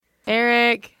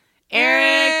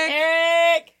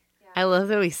Eric! I love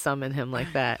that we summon him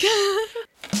like that. Ooh,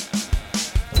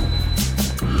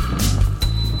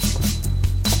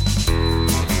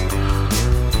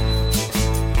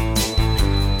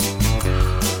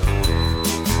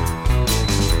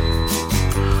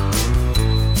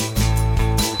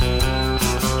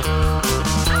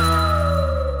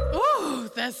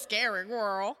 the scary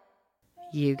girl.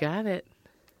 You got it.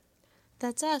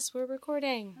 That's us. We're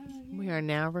recording. We are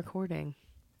now recording.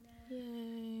 Yay.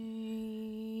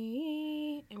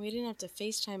 And we didn't have to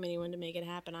FaceTime anyone to make it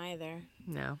happen either.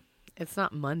 No, it's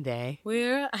not Monday.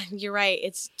 You're right.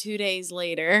 It's 2 days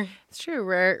later. It's true.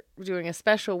 We're doing a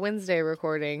special Wednesday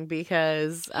recording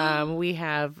because we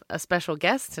have a special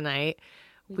guest tonight.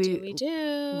 We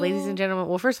do. Ladies and gentlemen,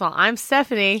 well, first of all, I'm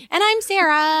Stephanie. And I'm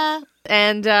Sarah.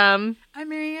 And, I'm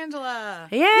Mary Angela.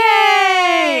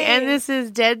 Yay! And this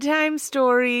is Dead Time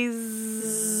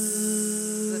Stories.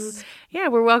 Yeah,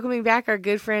 we're welcoming back our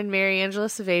good friend Mary Angela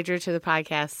Saavedra to the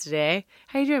podcast today.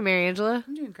 How you doing, Mary Angela?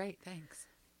 I'm doing great, thanks.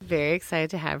 Very excited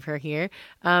to have her here.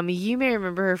 You may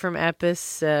remember her from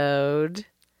episode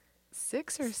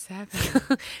 6 or 7.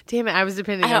 Damn it, I was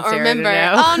depending I on don't Sarah remember. to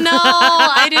know. Oh, no.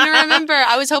 I didn't remember.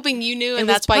 I was hoping you knew, and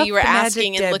that's why you were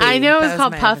asking and looking. I know it was That was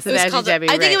called my Puff the episode. Magic Debbie. I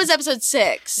think right. it was episode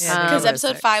 6. Yeah, Because it was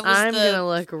episode 6. 5 was I'm the... going to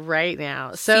look right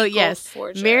now. So, fecal yes,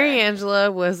 forger. Mary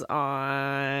Angela was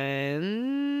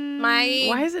on... My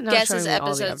Why is it not guess showing is me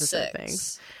all the episode episode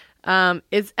 6. things?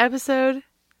 It's episode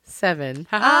 7.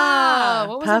 Oh,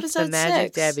 what was Puff episode the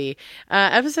Magic 6? Debbie.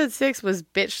 Episode 6 was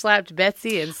Bitch Slapped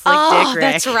Betsy and Slick Dick Rick.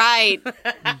 That's right.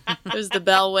 It was the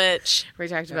Bell Witch. We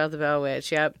talked about the Bell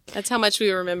Witch, yep. That's how much we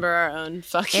remember our own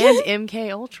fucking... And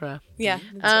MK Ultra. yeah.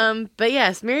 But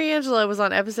yes, Mary Angela was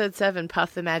on episode 7,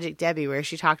 Puff the Magic Debbie, where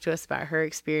she talked to us about her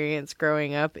experience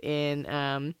growing up in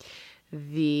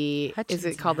is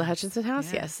it called the Hutchinson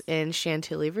House? Yes, in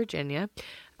Chantilly, Virginia.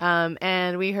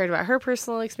 And we heard about her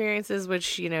personal experiences,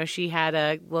 which, you know, she had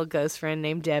a little ghost friend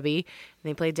named Debbie, and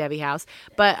they played Debbie House.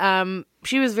 But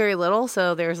she was very little,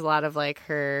 so there's a lot of, like,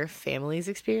 her family's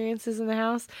experiences in the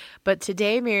house. But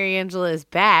today, Mary Angela is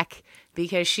back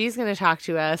because she's going to talk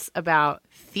to us about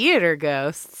theater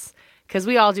ghosts, because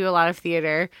we all do a lot of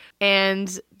theater.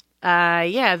 And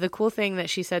the cool thing that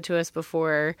she said to us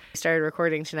before we started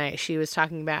recording tonight, she was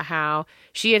talking about how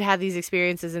she had these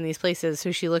experiences in these places,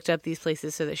 so she looked up these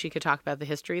places so that she could talk about the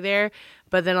history there.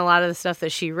 But then a lot of the stuff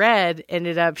that she read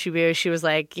ended up, she was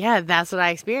like, yeah, that's what I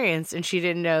experienced. And she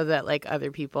didn't know that, like, other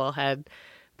people had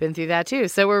been through that too.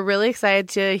 So we're really excited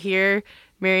to hear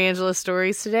Mary Angela's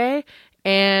stories today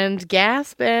and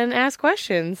gasp and ask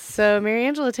questions. So Mary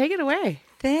Angela, take it away.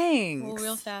 Thanks. Well,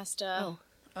 real fast. okay.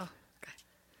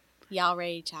 Y'all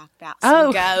ready to talk about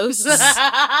some ghosts?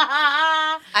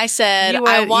 I said, You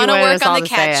I want to wanted work us all on the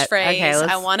to say it. catchphrase. Okay,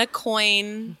 I want to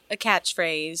coin a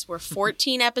catchphrase. We're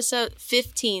 15.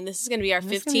 This is going to be our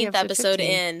This is gonna be 15th episode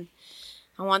 15. in.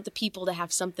 I want the people to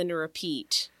have something to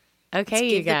repeat. Okay, Let's you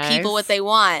give guys. the people what they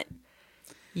want.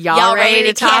 Y'all ready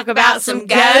to talk about some ghosts?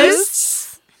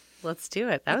 ghosts? Let's do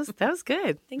it. That was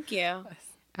good. Thank you.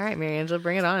 All right, Mary Angela,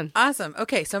 bring it on. Awesome.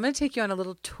 Okay, so I'm going to take you on a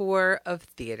little tour of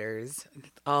theaters,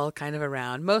 all kind of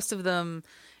around. Most of them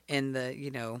in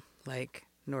the, like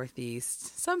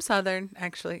Northeast, some Southern,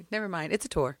 actually. Never mind. It's a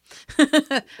tour.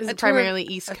 Is it primarily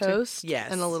East Coast?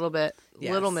 Yes. And a little bit,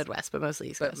 Yes. little Midwest, but mostly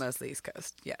East Coast. But mostly East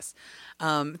Coast, yes.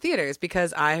 Theaters,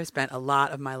 because I have spent a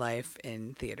lot of my life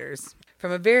in theaters.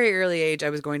 From a very early age, I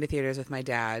was going to theaters with my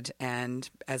dad. And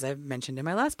as I've mentioned in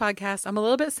my last podcast, I'm a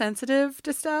little bit sensitive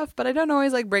to stuff, but I don't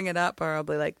always bring it up, or I'll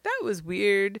be like, that was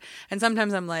weird. And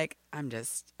sometimes I'm like, I'm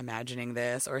just imagining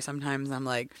this. Or sometimes I'm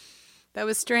like, that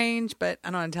was strange, but I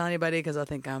don't want to tell anybody because I'll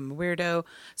think I'm a weirdo.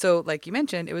 So like you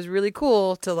mentioned, it was really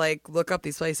cool to look up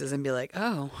these places and be like,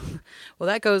 oh, well,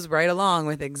 that goes right along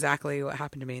with exactly what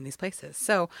happened to me in these places.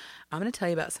 So I'm going to tell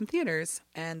you about some theaters.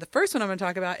 And the first one I'm going to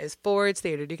talk about is Ford's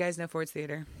Theater. Do you guys know Ford's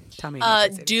Theater? Tell me.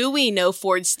 Do we know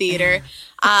Ford's Theater?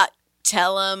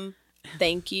 Tell them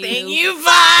thank you. Thank you, 5!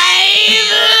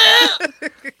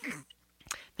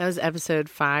 That was episode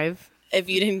 5. If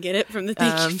you didn't get it from the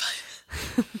thank you.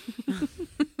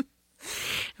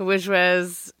 Which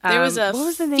was... There was a what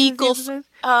was the name fecal... of the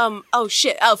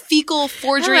episode? Fecal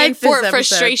forgery I and like this Fort episode.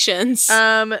 Frustrations.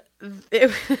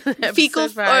 Fecal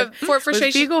Fort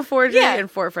Frustrations. Fecal forgery Yeah.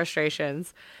 and Fort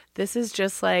Frustrations. This is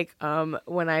just like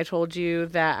when I told you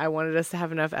that I wanted us to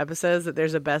have enough episodes that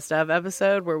there's a best of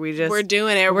episode where we just... We're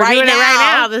doing it We're right doing now. it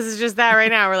right now. This is just that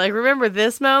right now. We're like, remember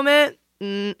this moment?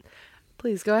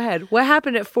 Please go ahead. What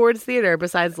happened at Ford's Theater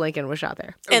besides Lincoln was shot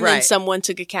there? And then someone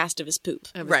took a cast of his poop.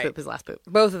 His last poop.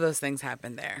 Both of those things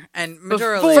happened there. And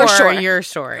before your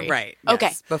story. Right. Okay.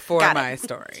 Yes, before my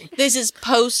story. This is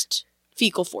post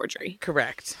fecal forgery.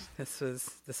 Correct. This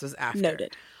was after.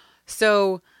 Noted.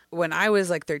 So when I was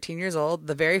like 13 years old,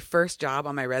 the very first job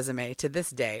on my resume to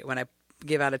this day, when I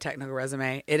give out a technical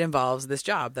resume, it involves this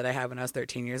job that I had when I was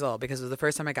 13 years old, because it was the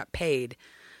first time I got paid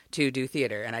to do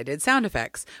theater. And I did sound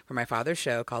effects for my father's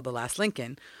show called The Last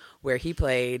Lincoln, where he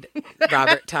played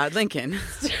Robert Todd Lincoln.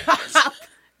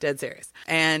 Dead serious.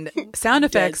 And sound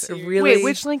effects really... Wait,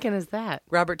 which Lincoln is that?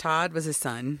 Robert Todd was his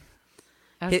son.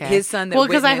 Okay. His son that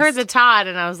because I heard the Todd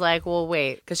and I was like, well,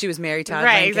 wait. Because she was Mary Todd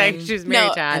right, Lincoln. exactly. She was Mary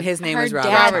Todd. And his name was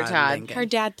Robert Todd. Lincoln. Her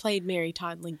dad played Mary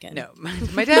Todd Lincoln. No,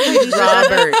 my dad played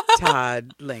Robert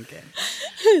Todd Lincoln.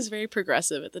 It was very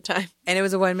progressive at the time. And it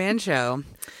was a one-man show.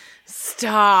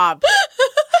 Stop.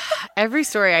 Every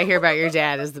story I hear about your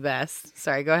dad is the best.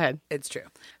 Sorry, go ahead. It's true.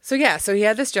 So yeah, so he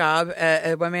had this job,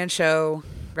 a one-man show,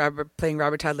 playing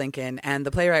Robert Todd Lincoln, and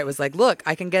the playwright was like, look,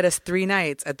 I can get us 3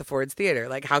 nights at the Ford's Theater.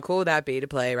 Like, how cool would that be to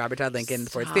play Robert Todd Lincoln in the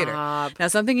Ford's Theater? Now,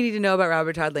 something you need to know about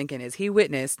Robert Todd Lincoln is he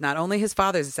witnessed not only his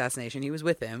father's assassination, he was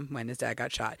with him when his dad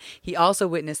got shot, he also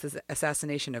witnessed the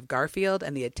assassination of Garfield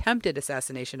and the attempted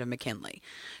assassination of McKinley.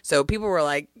 So people were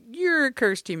like, you're a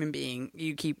cursed human being.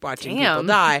 You keep watching people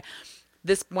die.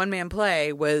 This one-man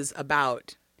play was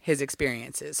about his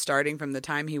experiences, starting from the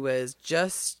time he was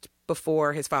just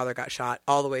before his father got shot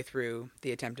all the way through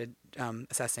the attempted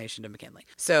assassination of McKinley.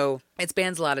 So it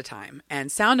spans a lot of time.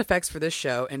 And sound effects for this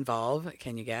show involve,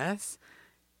 can you guess?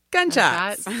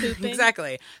 Gunshots.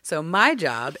 Exactly. So my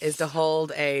job is to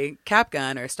hold a cap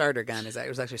gun or a starter gun, it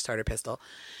was actually a starter pistol,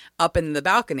 up in the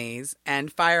balconies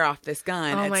and fire off this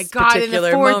gun at this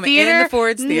particular moment in the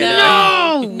Ford's Theater.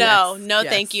 No,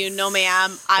 thank you. No,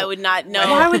 ma'am. I would not know.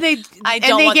 Why would they? I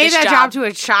don't and want they gave this that job to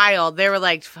a child. They were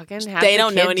like, fucking have They the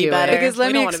don't kid know any do better. it. Because let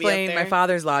We me don't wanna be up explain there. my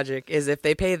father's logic is if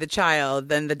they pay the child,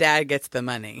 then the dad gets the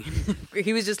money.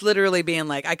 He was just literally being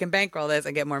like, I can bankroll this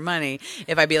and get more money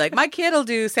if I be like, my kid will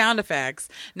do sound effects.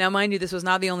 Now, mind you, this was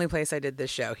not the only place I did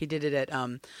this show. He did it at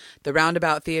the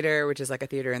Roundabout Theater, which is like a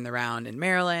theater in the Round in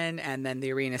Maryland, and then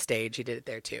the Arena Stage. He did it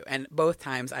there too. And both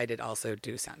times I did also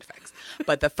do sound effects.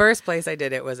 But the first place I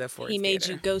did it was at Ford's He made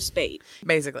Theater. you go spade.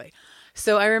 Basically.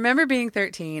 So I remember being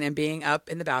 13 and being up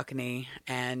in the balcony,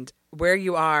 and where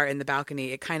you are in the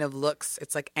balcony, it kind of looks,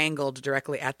 it's like angled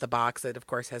directly at the box that of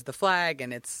course has the flag,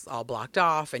 and it's all blocked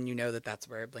off, and you know that that's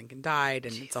where Lincoln died,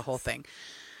 and it's a whole thing.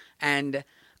 And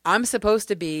I'm supposed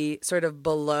to be sort of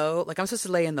below, like I'm supposed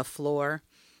to lay in the floor,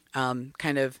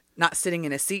 kind of not sitting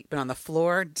in a seat, but on the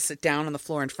floor, sit down on the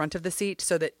floor in front of the seat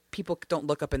so that people don't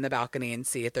look up in the balcony and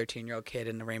see a 13-year-old kid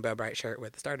in a rainbow bright shirt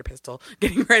with a starter pistol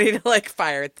getting ready to like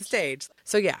fire at the stage.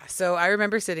 So yeah, so I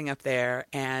remember sitting up there,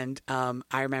 and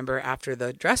I remember after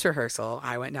the dress rehearsal,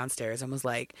 I went downstairs and was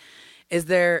like, is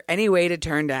there any way to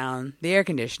turn down the air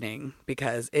conditioning?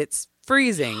 Because it's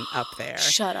freezing up there.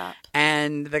 Shut up.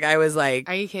 And the guy was like,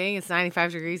 are you kidding? It's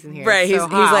 95 degrees in here. Right. It's He's so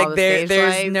hot. like, All the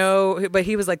there's stage no, but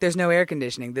he was like, there's no air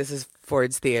conditioning. This is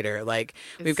Ford's Theater. Like,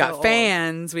 we've got so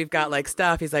fans, we've got like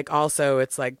stuff. He's like, also,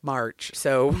 it's like March.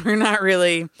 So we're not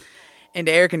really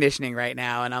into air conditioning right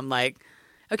now. And I'm like,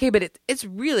 okay, but it's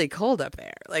really cold up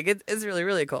there. Like, it's really,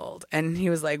 really cold. And he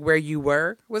was like, where you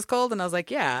were was cold? And I was like,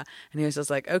 yeah. And he was just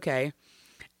like, okay.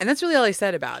 And that's really all he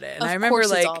said about it. And I remember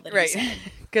like, right,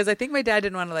 because I think my dad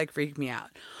didn't want to like freak me out.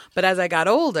 But as I got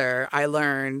older, I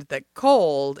learned that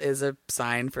cold is a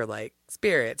sign for like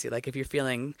spirits. Like if you're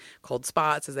feeling cold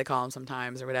spots, as they call them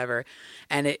sometimes or whatever.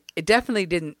 And it definitely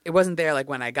didn't, it wasn't there like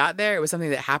when I got there. It was something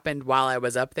that happened while I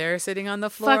was up there sitting on the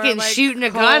floor. Fucking like, shooting a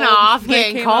cold, gun off, like,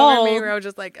 getting came cold. over me where I was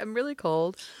just like, I'm really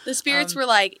cold. The spirits were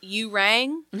like, you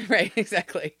rang? Right,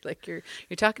 exactly. Like you're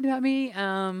talking about me.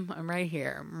 I'm right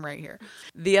here. I'm right here.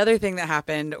 The other thing that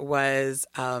happened was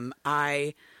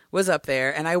I was up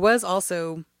there, and I was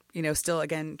also, still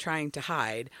again trying to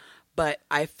hide, but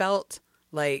I felt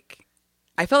like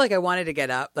I wanted to get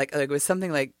up. Like it was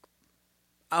something like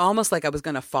almost like I was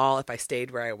going to fall if I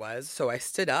stayed where I was. So I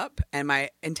stood up, and my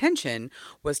intention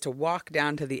was to walk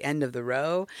down to the end of the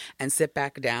row and sit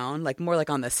back down, like more like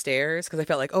on the stairs, because I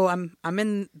felt like, oh, I'm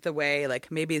in the way,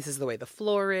 like maybe this is the way the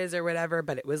floor is or whatever.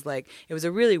 But it was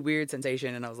a really weird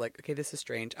sensation, and I was like, okay, this is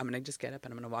strange. I'm going to just get up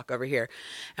and I'm going to walk over here.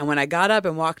 And when I got up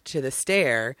and walked to the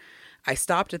stair, I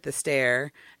stopped at the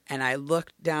stair and I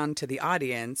looked down to the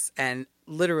audience, and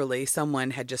literally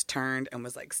someone had just turned and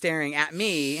was like staring at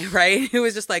me, right? Who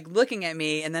was just like looking at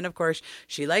me. And then of course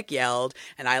she like yelled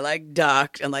and I like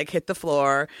ducked and like hit the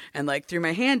floor and like threw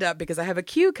my hand up because I have a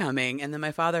cue coming. And then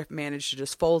my father managed to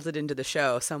just fold it into the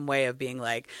show, some way of being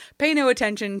like, pay no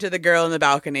attention to the girl in the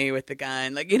balcony with the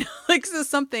gun. Like, you know, like so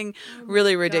something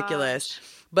really ridiculous.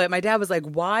 But my dad was like,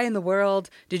 why in the world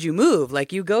did you move?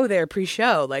 Like, you go there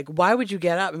pre-show. Like, why would you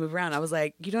get up and move around? I was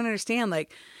like, you don't understand.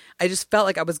 Like, I just felt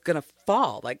like I was going to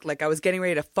fall. Like I was getting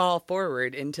ready to fall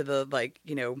forward into the, like,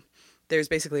 you know, there's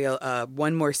basically a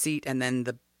one more seat and then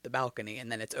the balcony and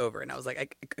then it's over. And I was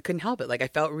like, I couldn't help it. Like, I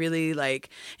felt really like,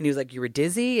 and he was like, you were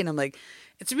dizzy? And I'm like,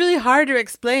 it's really hard to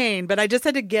explain, but I just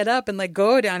had to get up and like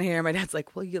go down here. And my dad's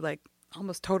like, well, you like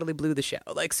almost totally blew the show.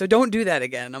 Like, so don't do that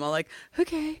again. I'm all like,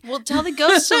 okay. Well, tell the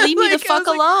ghost to leave me the fuck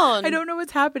alone. I don't know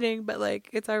what's happening, but like,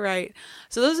 it's all right.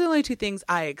 So those are the only two things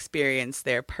I experienced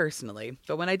there personally.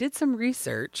 But when I did some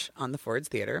research on the Ford's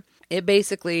Theater, it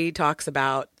basically talks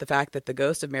about the fact that the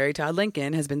ghost of Mary Todd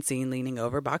Lincoln has been seen leaning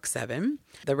over box 7,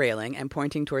 the railing, and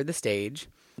pointing toward the stage.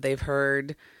 They've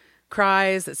heard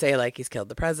cries that say like he's killed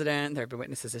the president. There have been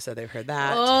witnesses who said they've heard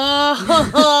that.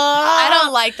 I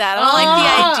don't like that. I don't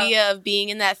like the idea of being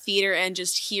in that theater and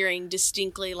just hearing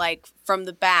distinctly like from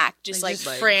the back, just like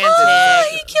frantic. Oh,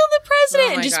 he killed the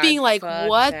president, and just God, being like,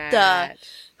 what that.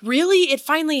 the? Really? It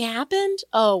finally happened?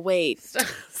 Oh wait.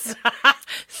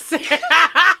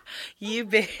 You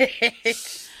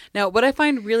bitch. Now, what I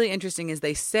find really interesting is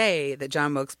they say that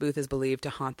John Wilkes Booth is believed to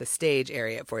haunt the stage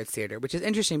area at Ford's Theater, which is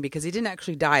interesting because he didn't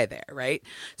actually die there, right?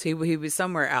 So he was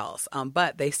somewhere else.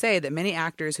 But they say that many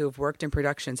actors who have worked in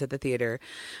productions at the theater,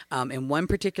 in one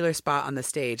particular spot on the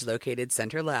stage located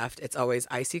center left, it's always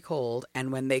icy cold.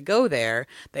 And when they go there,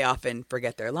 they often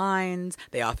forget their lines.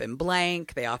 They often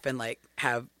blank. They often like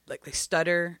have like they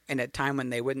stutter in a time when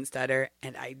they wouldn't stutter.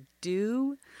 And I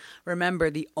do remember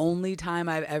the only time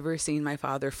I've ever seen my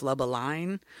father flub a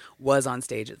line was on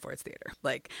stage at Ford's Theater.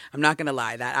 Like, I'm not going to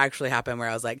lie. That actually happened where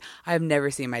I was like, I've never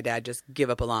seen my dad just give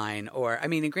up a line. Or, I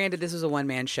mean, and granted, this was a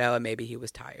one-man show and maybe he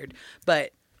was tired.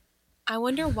 But I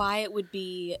wonder why it would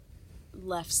be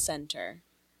left center.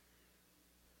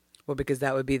 Well, because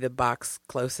that would be the box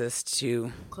closest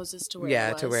to where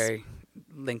it was. to where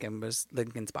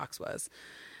Lincoln's box was.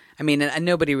 I mean, and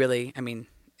nobody really, I mean,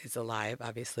 is alive,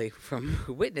 obviously, from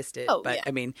who witnessed it. Oh, but, yeah.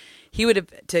 I mean, he would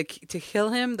have, to kill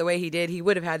him the way he did, he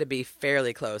would have had to be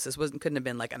fairly close. This couldn't have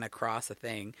been like an across a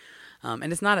thing.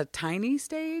 And it's not a tiny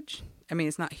stage. I mean,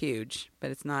 it's not huge, but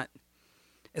it's not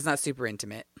super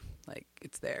intimate. Like,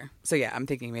 it's there. So, yeah, I'm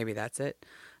thinking maybe that's it.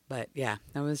 But, yeah,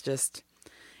 it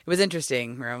was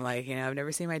interesting where I'm like, you know, I've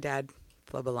never seen my dad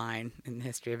flub a line in the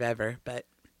history of ever, but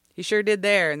he sure did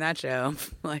there in that show,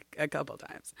 like a couple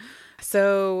times.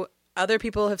 So other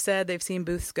people have said they've seen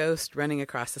Booth's ghost running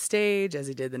across the stage as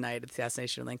he did the night of the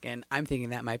assassination of Lincoln. I'm thinking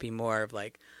that might be more of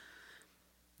like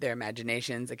their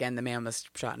imaginations. Again, the man was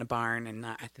shot in a barn and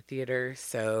not at the theater.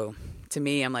 So to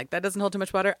me, I'm like, that doesn't hold too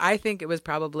much water. I think it was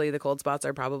probably the cold spots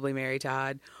are probably Mary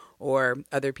Todd or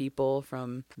other people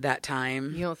from that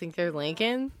time. You don't think they're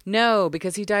Lincoln? No,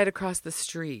 because he died across the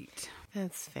street.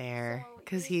 That's fair,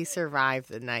 because he survived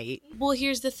the night. Well,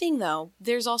 here's the thing, though.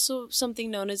 There's also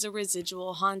something known as a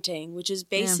residual haunting, which is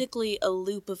basically a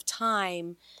loop of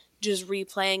time just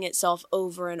replaying itself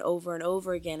over and over and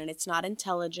over again. And it's not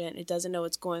intelligent. It doesn't know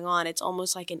what's going on. It's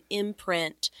almost like an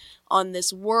imprint on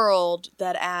this world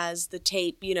that as the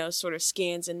tape, you know, sort of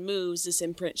scans and moves, this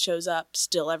imprint shows up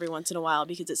still every once in a while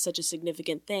because it's such a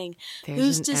significant thing.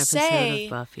 There's an episode of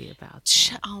Buffy about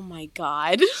that. Oh my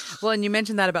God. Well, and you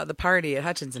mentioned that about the party at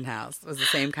Hutchinson House. It was the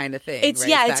same kind of thing. It's, right?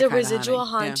 yeah, it's a residual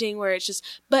haunting where it's just,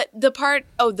 but the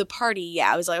party,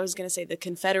 yeah, I was going to say the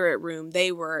Confederate room,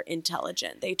 they were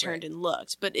intelligent. They turned and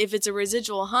looked. But if it's a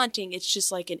residual haunting, it's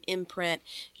just like an imprint.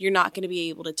 You're not going to be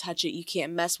able to touch it. You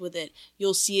can't mess with it.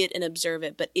 You'll see it and observe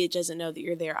it, but it doesn't know that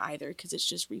you're there either because it's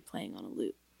just replaying on a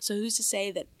loop. So who's to say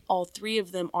that all three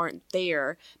of them aren't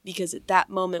there because at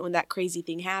that moment when that crazy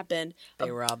thing happened,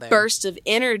 they were all there. Burst of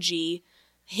energy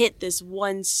hit this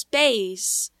one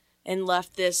space and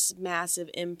left this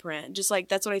massive imprint. Just like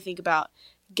that's what I think about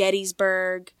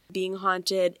Gettysburg being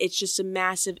haunted. It's just a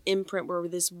massive imprint where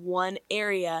this one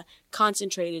area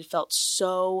concentrated felt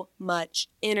so much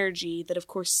energy that of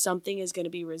course something is going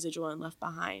to be residual and left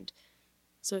behind.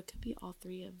 So it could be all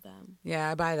three of them.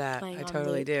 Yeah, I buy that. I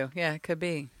totally do. Yeah, it could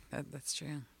be. That's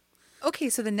true.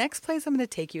 Okay, so the next place I'm going to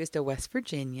take you is to West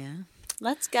Virginia.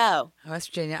 Let's go. West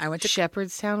Virginia. I went to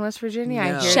Shepherdstown, West Virginia.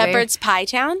 No. I hear Shepherd's Pie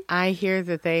Town? I hear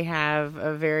that they have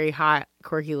a very hot,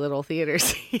 quirky little theater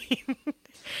scene.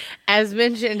 As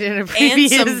mentioned in a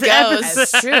previous some ghosts. episode.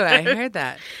 That's true. I heard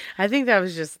that. I think that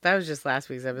was just last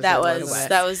week's episode. That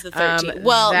was the 13th.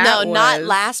 Well, no, not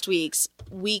last week's.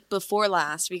 Week before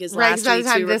last, because last week's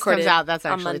time we this recorded comes out, that's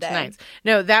actually tonight's.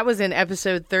 No, that was in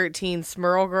episode 13,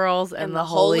 Smurl Girls and the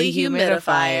Holy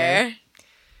Humidifier.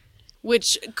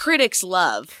 Which critics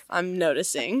love, I'm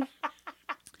noticing.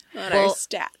 On our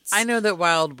stats. I know that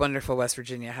Wild, Wonderful West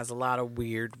Virginia has a lot of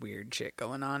weird shit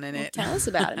going on in it. Tell us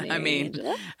about it, Mary I mean,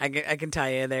 Angela. I can tell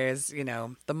you there's,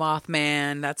 the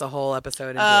Mothman. That's a whole episode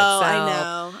into itself.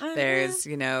 I know. There's,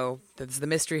 there's the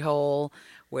Mystery Hole,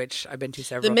 which I've been to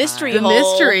several times. Mystery hole. The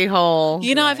Mystery Hole.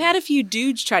 You know, I've had a few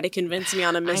dudes try to convince me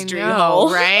on a mystery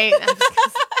hole. Right?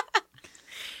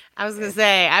 I was going to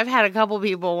say, I've had a couple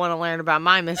people want to learn about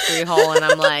my mystery hole, and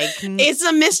I'm like... It's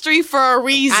a mystery for a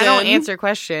reason. I don't answer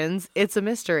questions. It's a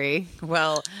mystery.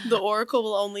 Well... The Oracle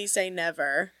will only say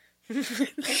never.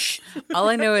 All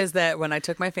I know is that when I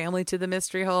took my family to the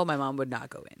mystery hole, my mom would not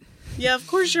go in. Yeah, of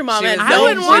course your mom had I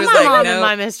wouldn't want my mom in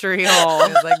my mystery hole.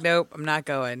 She was like, nope, I'm not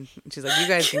going. She's like, you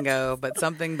guys can go, but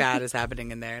something bad is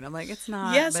happening in there. And I'm like, it's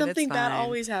not. Yeah, something bad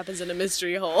always happens in a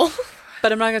mystery hole.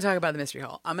 But I'm not going to talk about the mystery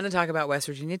hole. I'm going to talk about West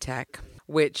Virginia Tech,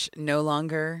 which no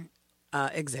longer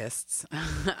exists.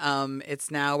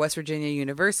 It's now West Virginia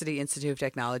University Institute of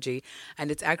Technology, and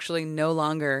it's actually no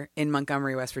longer in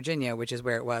Montgomery, West Virginia, which is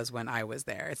where it was when I was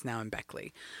there. It's now in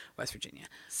Beckley, West Virginia,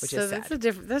 which is sad.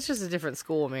 That's just a different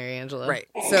school, Mary Angela. Right.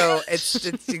 So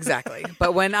it's exactly.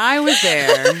 But when I was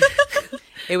there,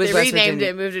 it was they West renamed Virginia.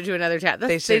 it, moved it to another town.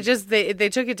 They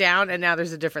took it down, and now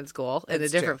there's a different school in a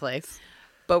different place.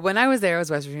 But when I was there, it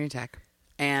was West Virginia Tech.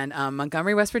 And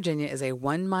Montgomery, West Virginia is a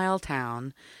 1-mile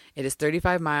town. It is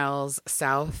 35 miles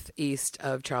southeast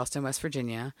of Charleston, West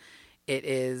Virginia. It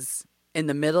is in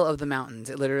the middle of the mountains.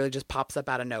 It literally just pops up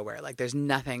out of nowhere. Like there's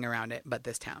nothing around it but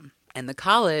this town. And the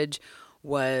college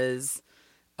was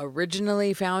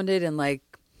originally founded in like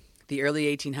the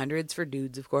early 1800s for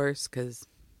dudes, of course, because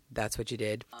that's what you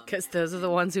did. Because those are the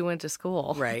ones who went to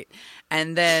school. Right.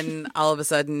 And then all of a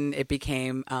sudden it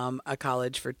became a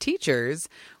college for teachers,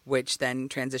 which then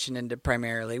transitioned into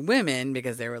primarily women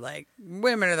because they were like,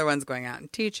 women are the ones going out and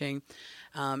teaching.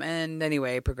 And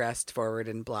anyway, progressed forward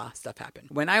and blah, stuff happened.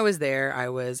 When I was there, I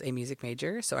was a music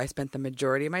major. So I spent the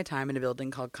majority of my time in a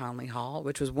building called Conley Hall,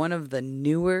 which was one of the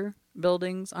newer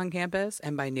buildings on campus.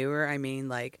 And by newer, I mean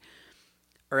like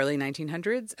early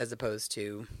 1900s as opposed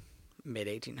to mid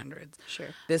 1800s. Sure.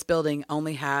 This building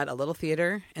only had a little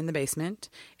theater in the basement.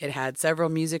 It had several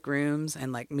music rooms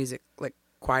and like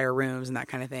choir rooms and that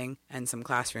kind of thing, and some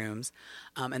classrooms.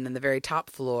 And then the very top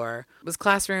floor was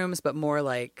classrooms, but more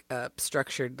like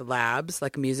structured labs,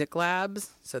 like music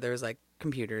labs. So there was like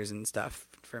computers and stuff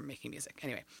for making music.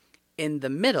 Anyway, in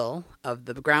the middle of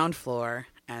the ground floor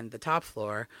and the top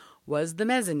floor was the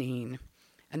mezzanine.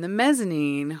 And the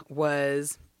mezzanine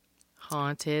was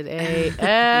haunted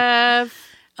AF.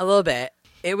 A little bit.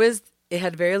 It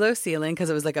had very low ceiling because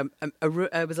it was like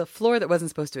it was a floor that wasn't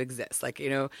supposed to exist. Like,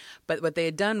 but what they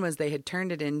had done was they had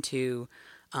turned it into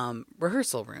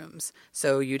rehearsal rooms.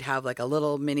 So you'd have like a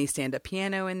little mini stand-up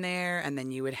piano in there, and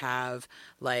then you would have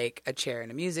like a chair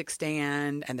and a music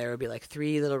stand, and there would be like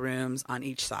 3 little rooms on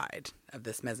each side of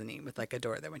this mezzanine with like a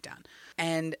door that went down.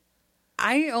 And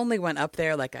I only went up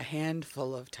there like a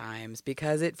handful of times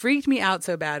because it freaked me out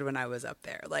so bad when I was up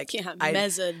there. Like, yeah,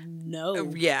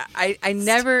 no. Yeah, I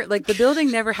never, like, the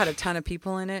building never had a ton of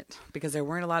people in it because there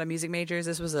weren't a lot of music majors.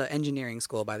 This was an engineering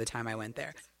school by the time I went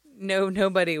there.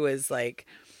 Nobody was like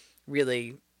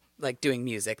really like doing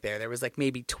music there. There was like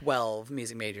maybe 12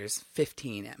 music majors,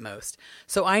 15 at most.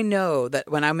 So I know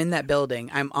that when I'm in that building,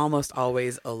 I'm almost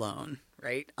always alone,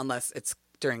 right? Unless it's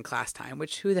during class time,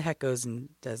 which who the heck goes and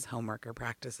does homework or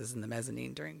practices in the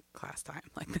mezzanine during class time?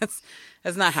 Like that's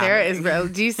not happening. Sarah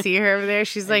is. Do you see her over there?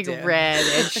 She's like red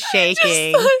and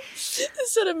shaking.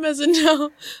 Instead of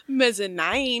mezzanine.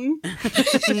 Mezzanette.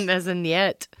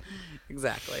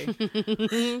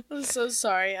 Exactly. I'm so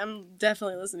sorry. I'm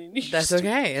definitely listening to you. That's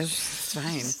okay. It's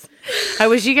fine. I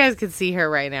wish you guys could see her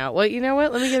right now. Well, you know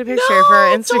what? Let me get a picture for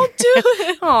our Instagram. Don't do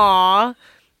it. Aw.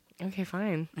 Okay,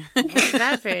 fine. Look at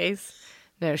that face.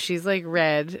 No, she's like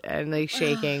red and like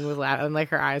shaking with loud, and like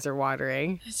her eyes are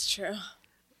watering. It's true.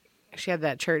 She had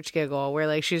that church giggle where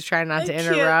like she was trying not to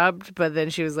interrupt, but then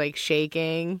she was like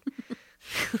shaking.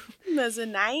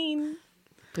 Mezzanine.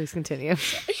 Please continue.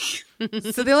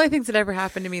 So the only things that ever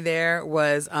happened to me there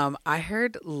was I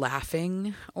heard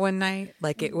laughing one night.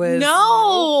 Like it was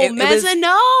no.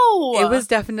 It was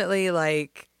definitely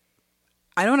like,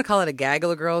 I don't want to call it a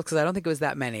gaggle of girls because I don't think it was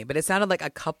that many, but it sounded like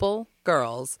a couple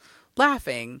girls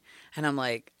laughing. And I'm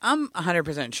like, I'm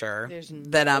 100% sure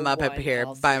that I'm up here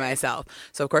by myself.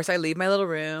 So, of course, I leave my little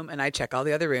room and I check all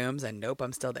the other rooms and nope,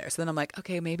 I'm still there. So then I'm like,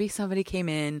 okay, maybe somebody came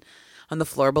in on the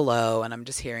floor below and I'm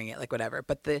just hearing it, like whatever.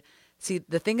 But the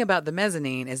thing about the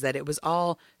mezzanine is that it was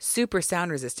all super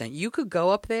sound resistant. You could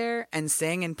go up there and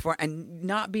sing and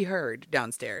not be heard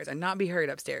downstairs and not be heard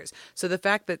upstairs. So the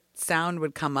fact that sound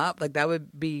would come up, like that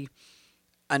would be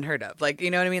unheard of. Like,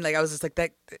 you know what I mean? Like I was just like,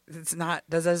 that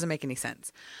doesn't make any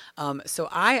sense. So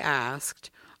I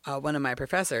asked one of my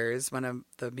professors, one of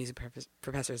the music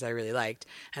professors I really liked,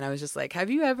 and I was just like,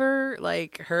 have you ever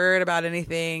like heard about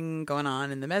anything going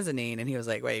on in the mezzanine? And he was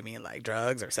like, wait, you mean like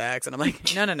drugs or sex? And I'm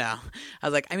like, no. I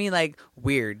was like, I mean like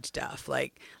weird stuff,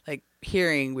 like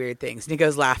hearing weird things. And he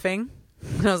goes, laughing?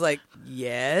 And I was like,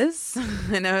 yes.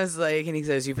 And I was like, and he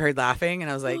says, you've heard laughing? And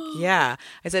I was like, yeah.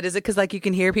 I said, is it because like you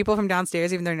can hear people from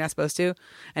downstairs even though you're not supposed to?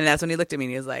 And that's when he looked at me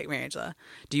and he was like, Mariangela,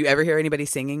 do you ever hear anybody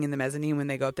singing in the mezzanine when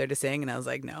they go up there to sing? And I was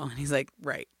like, no. And he's like,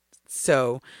 right.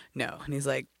 So no. And he's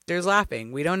like, there's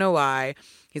laughing. We don't know why.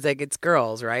 He's like, it's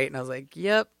girls, right? And I was like,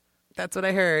 yep, that's what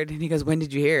I heard. And he goes, when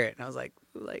did you hear it? And I was like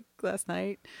last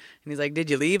night. And he's like, did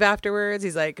you leave afterwards?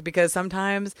 He's like, because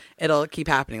sometimes it'll keep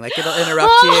happening, like it'll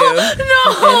interrupt you. No,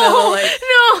 no.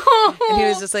 And he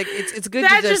was just like, it's good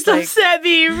that to just like, upset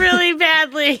me really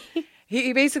badly.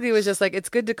 He basically was just like, it's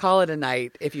good to call it a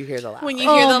night if you hear the laughter. When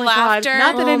you hear the laughter. God.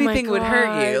 Not that anything would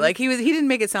hurt you. Like he didn't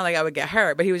make it sound like I would get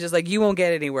hurt, but he was just like, you won't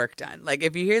get any work done. Like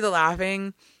if you hear the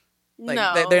laughing, like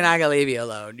they're not gonna leave you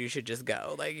alone. You should just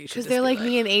go. Like you should. Because they're like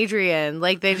me and Adrian.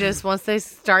 Like they just once they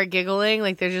start giggling,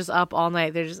 like they're just up all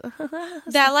night. They're just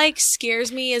that like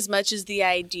scares me as much as the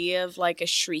idea of like a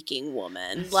shrieking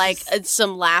woman, like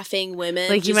some laughing women.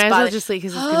 Like you might as well just sleep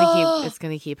because it's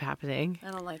gonna keep happening. I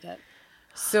don't like it.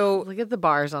 So look at the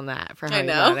bars on that for how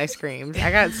loud I screamed. I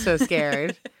got so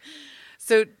scared.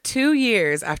 So 2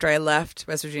 years after I left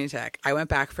West Virginia Tech, I went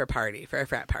back for a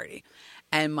frat party,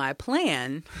 and my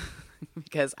plan,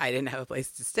 because I didn't have a place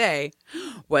to stay,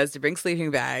 was to bring sleeping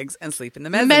bags and sleep in the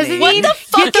mezzanine. What the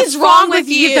fuck is wrong with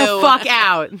you? Get the fuck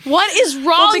out. What is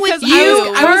wrong with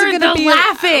you? I wasn't going to be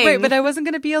laughing. Wait, but I wasn't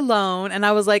going to be alone. And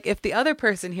I was like, if the other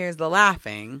person hears the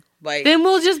laughing, like, then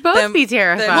we'll just both be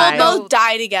terrified. We'll both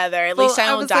die together. At least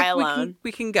I won't die alone.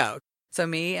 We can go. So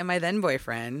me and my then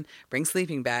boyfriend bring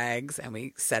sleeping bags and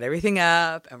we set everything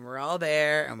up and we're all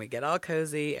there and we get all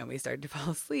cozy and we start to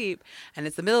fall asleep. And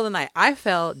it's the middle of the night. I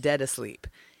fell dead asleep.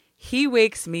 He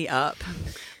wakes me up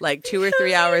like 2 or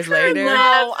 3 hours later.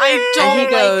 No, I don't. And he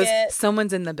goes,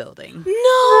 someone's in the building.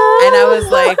 No. And I was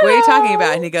like, what are you talking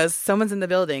about? And he goes, someone's in the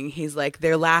building. He's like,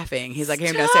 they're laughing. He's like, I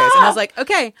hear him downstairs. And I was like,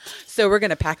 okay, so we're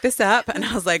going to pack this up. And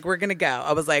I was like, we're going to go.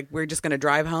 I was like, we're just going to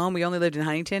drive home. We only lived in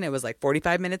Huntington. It was like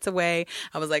 45 minutes away.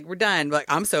 I was like, we're done. Like,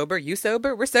 I'm sober. You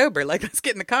sober? We're sober. Like, let's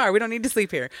get in the car. We don't need to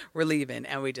sleep here. We're leaving.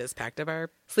 And we just packed up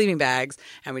our sleeping bags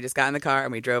and we just got in the car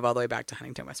and we drove all the way back to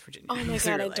Huntington, West Virginia. Oh my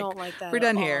God, I don't like that. We're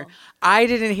done here. I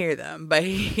didn't hear them, but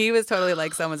he was totally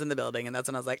like, someone's in the building. And that's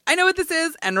when I was like, I know what this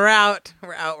is. And we're out.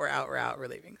 We're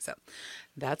leaving. So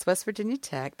that's West Virginia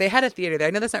Tech. They had a theater there.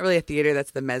 I know that's not really a theater.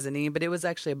 That's the mezzanine, but it was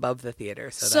actually above the theater.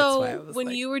 So that's why I was when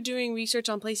you were doing research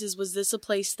on places, was this a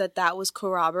place that was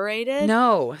corroborated?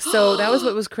 No. So that was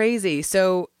what was crazy.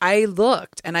 So I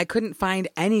looked and I couldn't find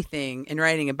anything in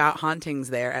writing about hauntings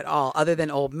there at all other than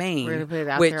Old Main. We're going to put it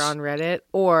out there on Reddit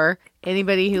or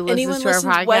anybody who listens to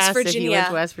our podcast if you went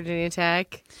to West Virginia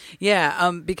Tech.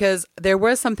 Yeah, because there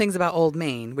were some things about Old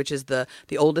Main, which is the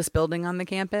oldest building on the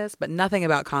campus, but nothing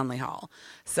about Conley Hall.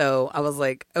 So I was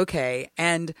like, okay.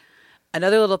 And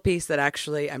another little piece that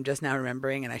actually I'm just now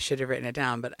remembering, and I should have written it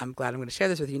down, but I'm glad I'm going to share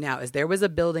this with you now, is there was a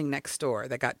building next door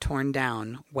that got torn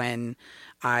down when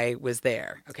I was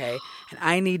there, okay? And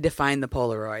I need to find the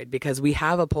Polaroid because we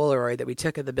have a Polaroid that we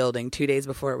took of the building 2 days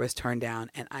before it was torn down,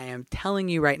 and I am telling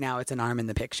you right now it's an arm in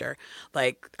the picture.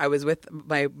 Like, I was with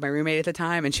my roommate at the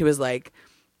time, and she was like,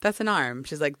 that's an arm.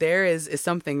 She's like, there is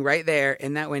something right there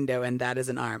in that window, and that is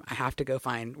an arm. I have to go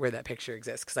find where that picture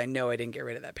exists because I know I didn't get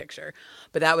rid of that picture.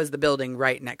 But that was the building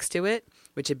right next to it,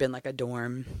 which had been like a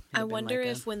dorm. I wonder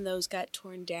if when those got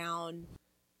torn down,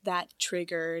 that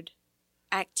triggered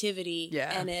activity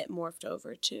and it morphed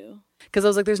over to. Because I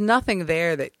was like, there's nothing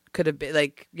there that could have been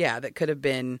that could have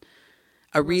been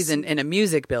a reason in a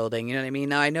music building. You know what I mean?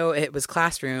 Now I know it was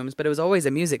classrooms, but it was always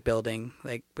a music building,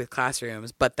 like with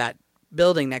classrooms. But that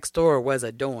building next door was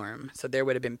a dorm, so there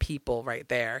would have been people right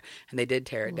there, and they did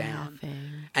tear it down.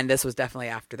 And this was definitely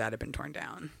after that had been torn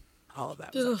down. All of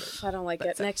that was Oof, I don't like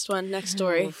it. Next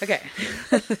story. Okay.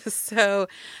 So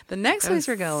the next place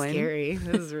we're going, scary.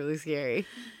 This is really scary,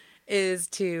 is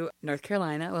to North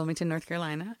Carolina, Wilmington, North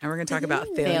Carolina. And we're going to talk about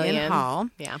Thalian Hall,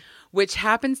 which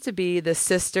happens to be the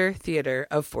sister theater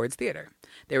of Ford's Theater.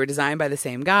 They were designed by the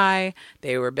same guy.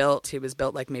 He was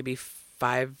built like maybe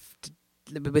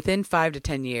within 5 to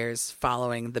 10 years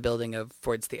following the building of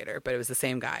Ford's Theater, but it was the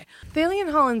same guy. Thalian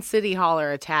Hall and City Hall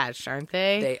are attached, aren't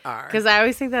they? They are. Because I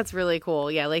always think that's really cool.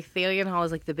 Yeah, like Thalian Hall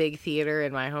is like the big theater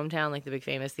in my hometown, like the big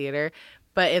famous theater,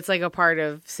 but it's like a part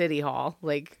of City Hall,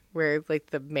 like where like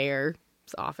the mayor's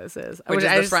office is. Which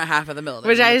is the front half of the building.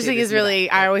 Which I just think is really,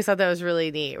 I always thought that was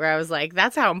really neat, where I was like,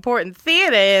 that's how important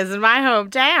theater is in my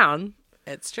hometown.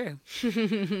 It's true.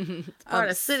 Part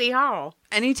of City Hall.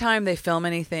 Anytime they film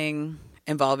anything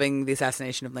involving the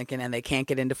assassination of Lincoln and they can't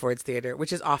get into Ford's Theater,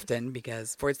 which is often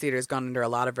because Ford's Theater has gone under a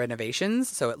lot of renovations,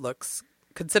 so it looks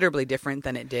considerably different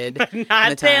than it did. Not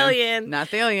Thalian. Not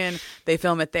Thalian. They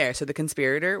film it there. So The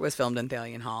Conspirator was filmed in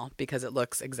Thalian Hall because it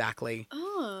looks exactly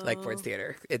like Ford's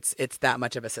Theater. It's that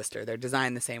much of a sister. They're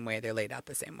designed the same way. They're laid out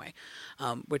the same way,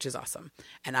 which is awesome.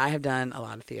 And I have done a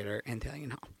lot of theater in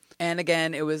Thalian Hall. And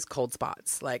again, it was cold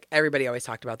spots. Like everybody always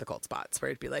talked about the cold spots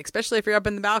where it'd be like, especially if you're up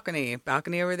in the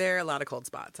balcony over there, a lot of cold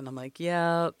spots. And I'm like,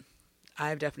 yep.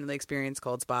 I've definitely experienced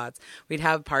cold spots. We'd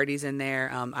have parties in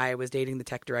there. I was dating the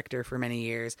tech director for many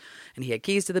years, and he had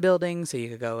keys to the building, so you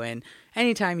could go in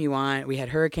anytime you want. We had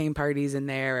hurricane parties in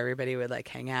there. Everybody would like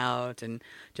hang out and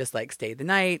just like stay the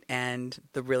night. And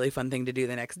the really fun thing to do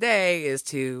the next day is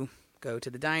to go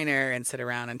to the diner and sit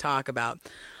around and talk about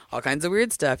all kinds of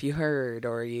weird stuff you heard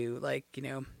or you like,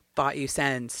 thought you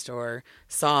sensed or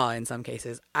saw in some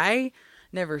cases. I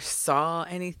never saw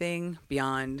anything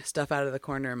beyond stuff out of the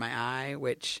corner of my eye,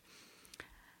 which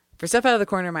for stuff out of the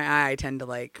corner of my eye, I tend to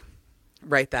like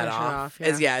write that off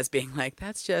as being like,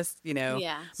 that's just,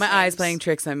 my eyes playing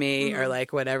tricks on me or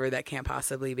like whatever that can't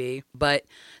possibly be. But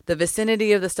the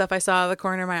vicinity of the stuff I saw out of the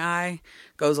corner of my eye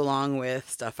goes along with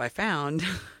stuff I found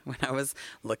when I was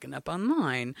looking up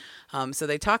online. So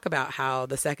they talk about how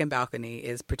the second balcony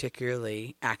is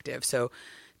particularly active. So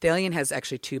Thalian has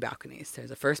actually 2 balconies.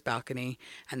 There's a first balcony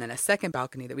and then a second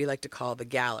balcony that we like to call the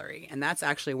gallery. And that's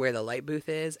actually where the light booth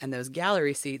is. And those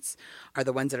gallery seats are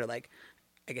the ones that are like,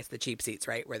 I guess the cheap seats,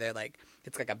 right? Where they're like,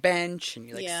 it's like a bench and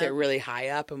you like sit really high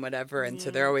up and whatever. And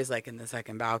so they're always like in the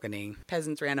second balcony.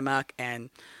 Peasants ran amok and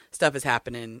stuff is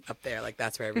happening up there. Like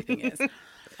that's where everything is.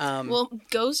 Well,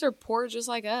 ghosts are poor just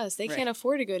like us. They can't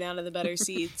afford to go down to the better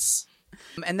seats.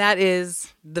 And that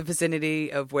is the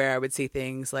vicinity of where I would see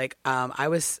things. Like I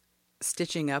was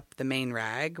stitching up the main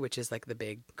rag, which is like the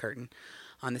big curtain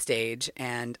on the stage,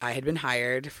 and I had been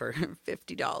hired for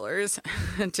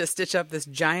 $50 to stitch up this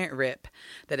giant rip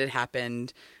that had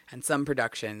happened and some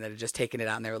production that had just taken it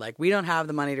out, and they were like, we don't have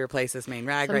the money to replace this main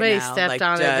rag right now. Somebody stepped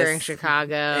on it during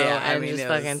Chicago and just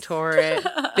fucking tore it.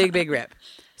 Big rip.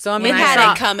 So it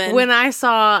had it coming. When I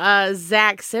saw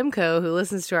Zach Simcoe, who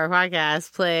listens to our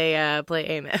podcast, play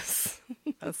Amos.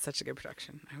 That's such a good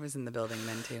production. I was in the building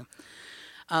then too.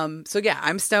 So yeah,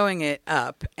 I'm stowing it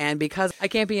up, and because I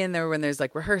can't be in there when there's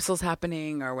like rehearsals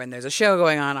happening or when there's a show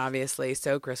going on, obviously,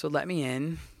 so Chris would let me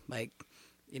in, like,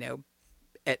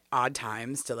 at odd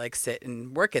times to like sit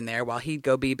and work in there while he'd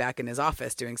go be back in his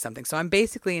office doing something. So I'm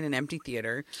basically in an empty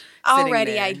theater.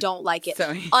 Already, I don't like it.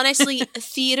 So, honestly,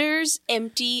 theaters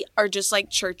empty are just like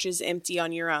churches empty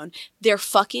on your own. They're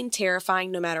fucking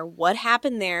terrifying no matter what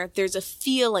happened there. There's a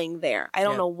feeling there. I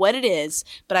don't know what it is,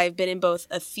 but I've been in both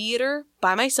a theater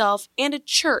by myself and a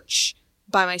church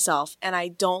by myself, and I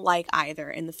don't like either,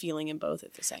 and the feeling in both are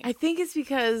the same. I think it's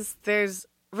because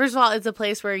first of all, it's a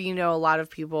place where a lot of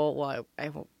people, well, I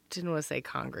didn't want to say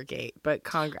congregate, but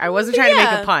I wasn't trying to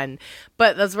make a pun,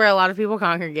 but that's where a lot of people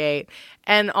congregate.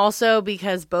 And also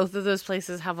because both of those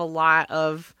places have a lot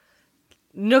of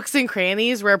nooks and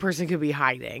crannies where a person could be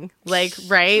hiding. Like,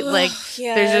 right? Like,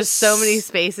 there's just so many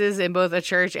spaces in both a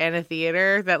church and a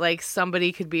theater that, like,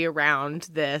 somebody could be around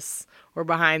this or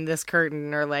behind this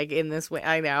curtain or, like, in this way.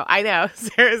 I know.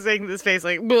 Sarah's saying this face,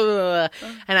 like, blah, blah,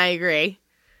 blah. And I agree.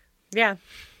 Yeah.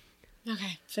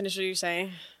 Okay, finish what you're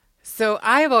saying. So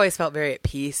I've always felt very at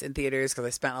peace in theaters because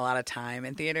I spent a lot of time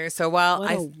in theaters. So while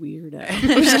a weirdo. While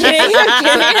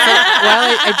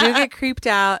I do get creeped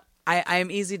out,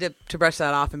 I'm easy to brush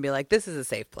that off and be like, this is a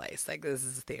safe place. Like, this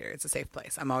is a theater. It's a safe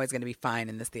place. I'm always going to be fine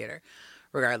in this theater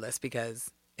regardless because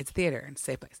it's theater and it's a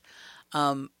safe place.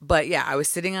 But yeah, I was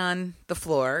sitting on the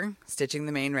floor stitching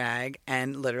the main rag,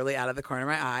 and literally out of the corner of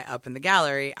my eye up in the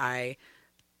gallery, I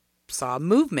saw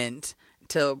movement,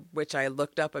 to which I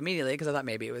looked up immediately because I thought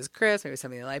maybe it was Chris, maybe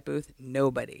somebody in the light booth.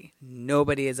 Nobody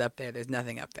is up there. There's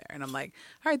nothing up there. And I'm like,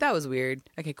 all right, that was weird.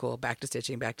 Okay, cool. Back to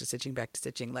stitching.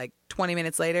 Like 20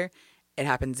 minutes later, it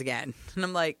happens again. And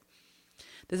I'm like,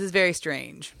 this is very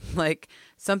strange. Like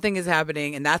something is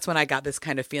happening. And that's when I got this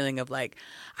kind of feeling of like,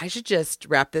 I should just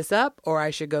wrap this up, or I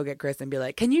should go get Chris and be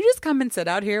like, can you just come and sit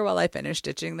out here while I finish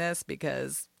stitching this?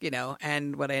 Because,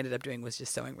 and what I ended up doing was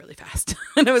just sewing really fast.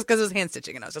 And it was because it was hand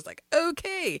stitching. And I was just like,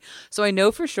 okay. So I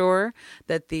know for sure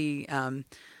that the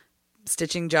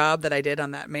stitching job that I did on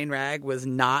that main rag was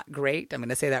not great. I'm going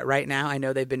to say that right now. I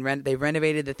know they've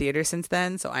renovated the theater since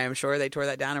then, so I am sure they tore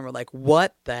that down and were like,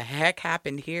 "What the heck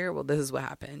happened here?" Well, this is what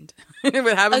happened. What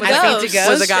happened was I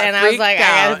was like, I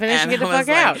gotta finish and get the fuck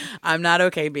out. I'm not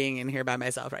okay being in here by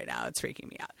myself right now. It's freaking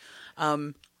me out.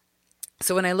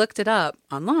 So when I looked it up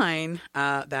online,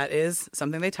 that is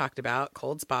something they talked about: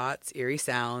 cold spots, eerie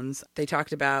sounds. They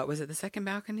talked about, was it the second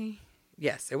balcony?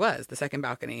 Yes, it was the second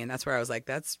balcony. And that's where I was like,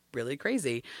 that's really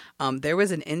crazy. There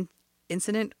was an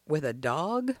incident with a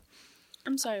dog.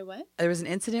 I'm sorry, what? There was an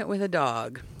incident with a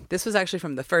dog. This was actually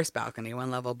from the first balcony,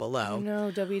 one level below. No,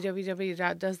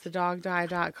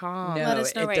 www.doesthedogdie.com. No, let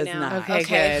us know right now. Not. Okay,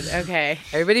 good. Okay.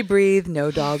 Everybody breathe.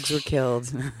 No dogs were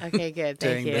killed. Okay, good.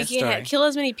 Thank you. You can kill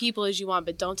as many people as you want,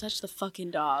 but don't touch the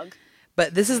fucking dog.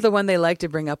 But this is the one they like to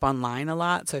bring up online a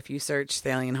lot. So if you search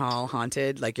Thalian Hall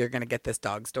Haunted, like you're going to get this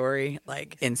dog story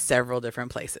like in several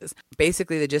different places.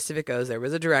 Basically, the gist of it goes, there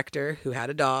was a director who had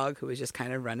a dog who was just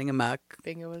kind of running amok.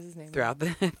 Bingo was his name. Throughout the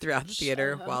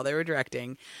theater while they were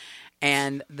directing.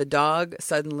 And the dog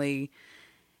suddenly,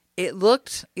 it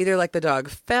looked either like the dog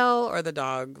fell or the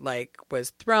dog like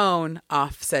was thrown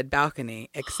off said balcony.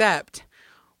 Except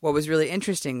what was really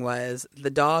interesting was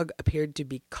the dog appeared to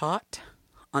be caught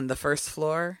on the first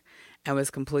floor and was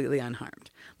completely unharmed.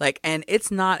 Like, and it's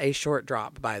not a short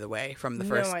drop, by the way, from the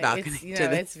first balcony to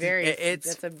the. It's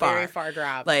a very far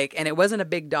drop. Like, and it wasn't a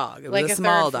big dog; it was like a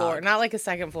small third floor. dog, Not like a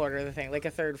second floor or the thing, like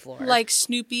a third floor, like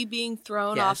Snoopy being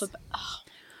thrown off of. Oh.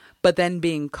 But then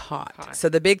being caught. So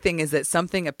the big thing is that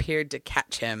something appeared to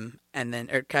catch him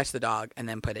or catch the dog and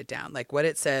then put it down. Like what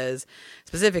it says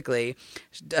specifically,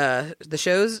 the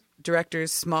show's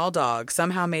director's small dog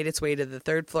somehow made its way to the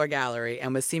third floor gallery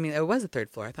and was it was the third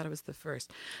floor. I thought it was the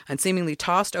first. And seemingly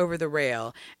tossed over the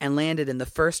rail and landed in the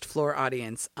first floor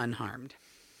audience unharmed.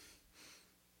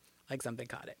 Like something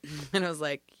caught it. And I was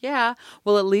like, yeah,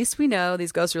 well, at least we know.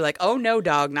 These ghosts are like, oh, no,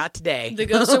 dog, not today. The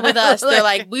ghosts are with us. They're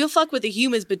like, we'll fuck with the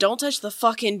humans, but don't touch the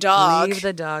fucking dog. Leave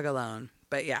the dog alone.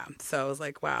 But yeah, so I was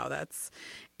like, wow, that's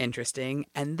interesting.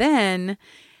 And then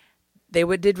they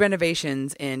did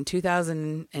renovations in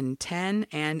 2010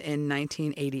 and in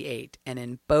 1988. And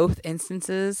in both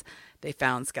instances, they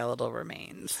found skeletal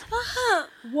remains.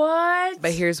 What?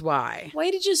 But here's why.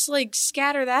 Way to just like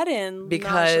scatter that in.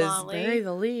 Because bury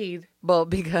the lead. Well,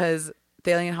 because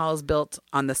Thalian Hall is built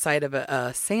on the site of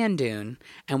a sand dune.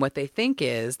 And what they think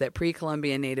is that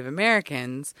pre-Columbian Native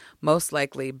Americans most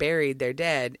likely buried their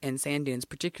dead in sand dunes,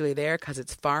 particularly there because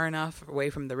it's far enough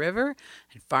away from the river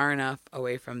and far enough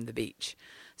away from the beach.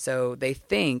 So they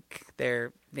think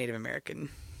they're Native American.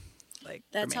 That's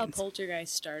remains. how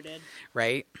Poltergeist started.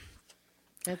 Right?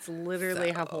 That's literally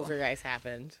how Poltergeist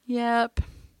happened. Yep.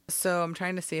 So I'm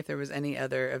trying to see if there was any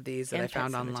other of these that And I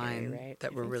found Pet Sematary, online right?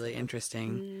 that were really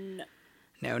interesting. No.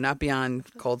 No, not beyond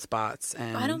cold spots.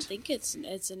 And I don't think it's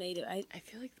a native. I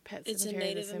feel like the Pet It's a Cemetery,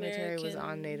 Native the cemetery was American-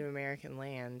 on Native American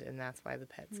land, and that's why the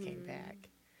pets came back.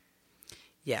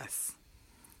 Yes.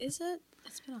 Is it?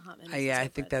 It's been a hot minute. Yeah, since I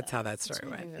I've think read that's that. how that story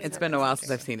went. that's It's been a while since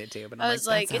interesting. I've seen it too, but I was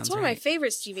like, that it's one sounds of my right.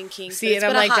 favorite Stephen King. See, and it's I'm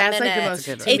been like, a hot that's minute. like the That's a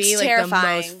good most, one. to me, It's like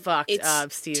terrifying. the most fucked It's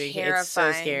up Stephen King. It's so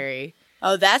terrifying. scary.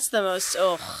 Oh, that's the most.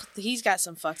 Oh, he's got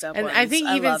some fucked up And ones. I think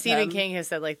even love Stephen him. King has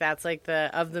said, like, that's like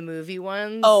of the movie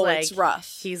ones. Oh, like, it's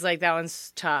rough. He's like, that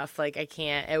one's tough. Like, I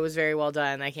can't, it was very well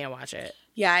done. I can't watch it.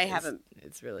 Yeah, I haven't.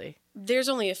 It's really. There's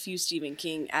only a few Stephen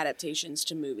King adaptations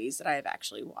to movies that I have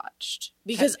actually watched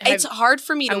because it's hard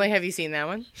for me to. I'm like, have you seen that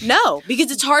one? No, because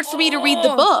it's hard for me to read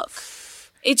the book.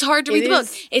 It's hard to read the book.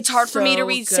 is It's hard for me to so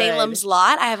read good. Salem's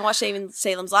Lot. I haven't watched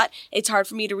Salem's Lot. It's hard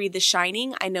for me to read The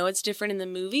Shining. I know it's different in the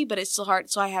movie, but it's still hard.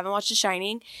 So I haven't watched The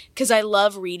Shining because I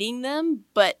love reading them,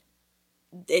 but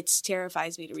it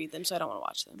terrifies me to read them, so I don't want to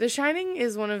watch them. The Shining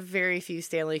is one of very few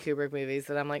Stanley Kubrick movies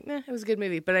that I'm like, nah, it was a good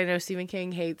movie. But I know Stephen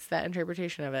King hates that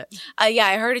interpretation of it. Yeah,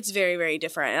 I heard it's very, very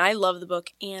different, and I love the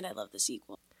book and I love the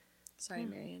sequel. Sorry,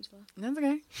 Mary Angela. That's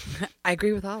okay. I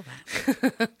agree with all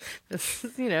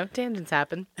that. Tangents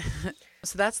happen.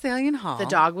 So that's Thalian Hall. The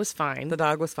dog was fine. The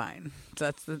dog was fine. So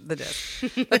that's the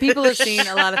gist. But people have seen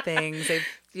a lot of things.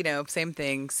 They've, same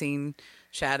thing, seen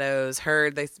shadows,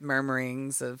 heard the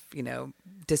murmurings of,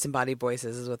 disembodied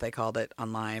voices is what they called it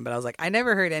online. But I was like, I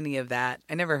never heard any of that.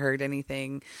 I never heard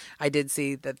anything. I did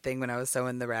see that thing when I was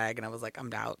sewing the rag and I was like,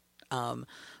 I'm out.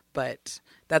 But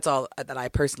that's all that I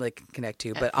personally can connect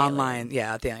to. But online,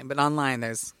 but online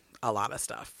there's a lot of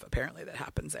stuff apparently that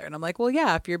happens there. And I'm like, well,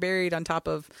 yeah, if you're buried on top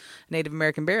of Native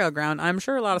American burial ground, I'm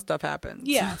sure a lot of stuff happens.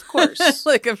 Yeah, of course.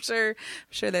 Like I'm sure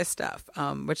there's stuff,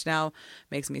 which now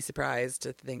makes me surprised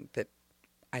to think that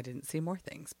I didn't see more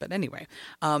things. But anyway,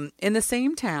 in the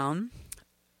same town,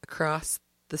 across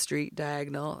the street,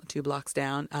 diagonal 2 blocks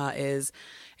down, is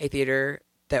a theater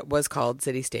that was called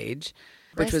City Stage,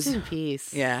 which Rest was in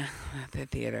peace. Yeah, the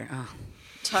theater. Oh.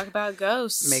 Talk about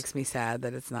ghosts. Makes me sad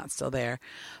that it's not still there.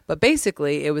 But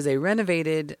basically, it was a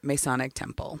renovated Masonic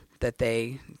temple that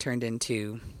they turned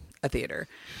into a theater,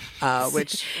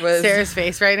 which was... Sarah's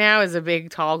face right now is a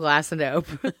big, tall glass of dope.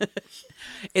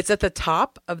 It's at the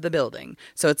top of the building.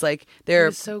 So it's like there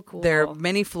are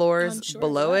many floors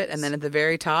below it. And then at the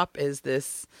very top is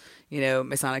this,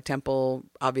 Masonic temple,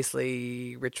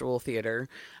 obviously ritual theater.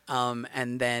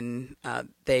 And then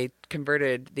they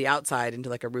converted the outside into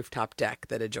like a rooftop deck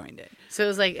that adjoined it. So it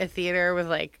was like a theater with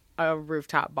like a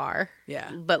rooftop bar.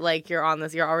 Yeah. But like you're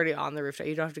already on the rooftop.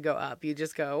 You don't have to go up. You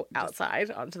just go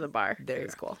outside onto the bar.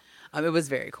 It's cool. It was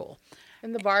very cool.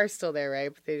 And the bar is still there,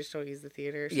 right? But they just don't use the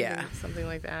theater. Yeah. Something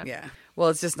like that. Yeah. Well,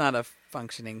 it's just not a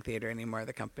functioning theater anymore,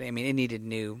 the company. I mean, it needed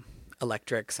new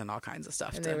electrics and all kinds of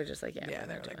stuff. And they were just like, they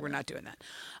were like, we're not doing that.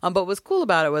 But what's cool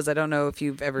about it was, I don't know if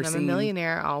you've ever seen... I'm a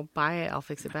millionaire. I'll buy it. I'll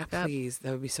fix it back up. Please.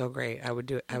 That would be so great. I would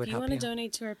do it. I would help you. If you want to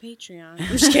donate to our Patreon. I'm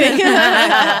just kidding.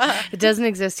 It doesn't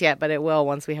exist yet, but it will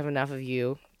once we have enough of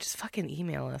you. Just fucking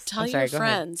email us. Tell your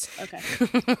friends. Okay.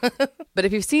 But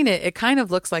if you've seen it, it kind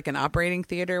of looks like an operating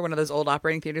theater, one of those old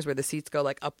operating theaters where the seats go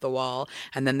like up the wall,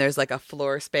 and then there's like a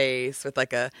floor space with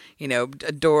like a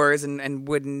doors and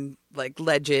wooden like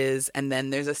ledges, and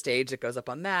then there's a stage that goes up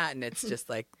on that, and it's just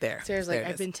like there. Sarah's like,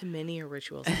 I've been to many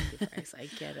ritual sacrifice. I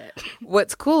get it.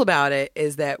 What's cool about it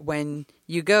is that when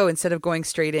you go, instead of going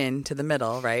straight in to the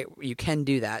middle, right, you can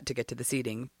do that to get to the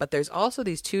seating, but there's also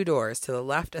these 2 doors to the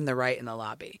left and the right in the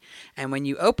lobby. And when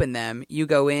you open them, you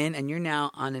go in and you're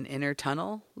now on an inner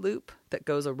tunnel loop that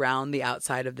goes around the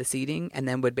outside of the seating and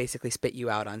then would basically spit you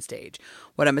out on stage.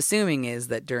 What I'm assuming is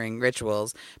that during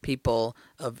rituals, people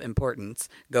of importance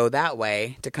go that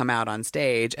way to come out on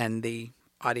stage, and the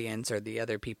audience or the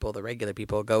other people, the regular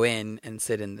people, go in and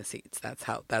sit in the seats. That's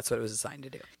what it was assigned to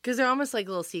do. Because they're almost like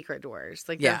little secret doors.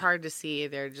 Like they're hard to see.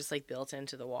 They're just like built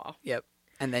into the wall. Yep.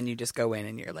 And then you just go in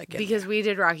and you're like... Because we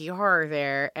did Rocky Horror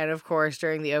there, and of course,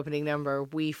 during the opening number,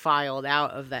 we filed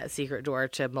out of that secret door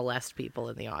to molest people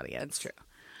in the audience. That's true.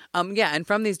 And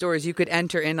from these doors, you could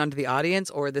enter in onto the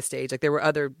audience or the stage. Like there were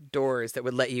other doors that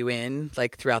would let you in,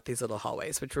 like throughout these little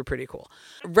hallways, which were pretty cool.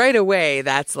 Right away,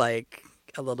 that's like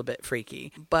a little bit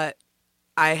freaky. But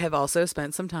I have also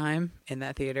spent some time in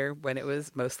that theater when it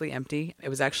was mostly empty. It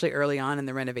was actually early on in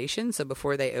the renovation, so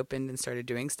before they opened and started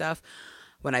doing stuff.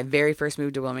 When I very first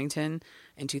moved to Wilmington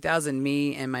in 2000,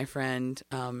 me and my friend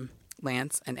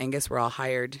Lance and Angus were all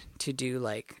hired to do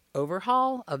like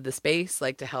overhaul of the space,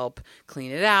 like to help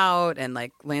clean it out. And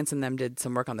like Lance and them did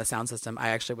some work on the sound system. I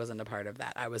actually wasn't a part of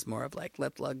that. I was more of like,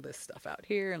 let's lug this stuff out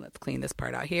here and let's clean this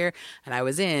part out here. And I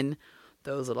was in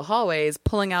those little hallways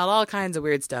pulling out all kinds of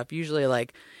weird stuff. Usually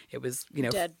like it was,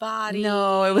 dead body.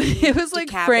 No, it was like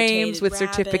frames with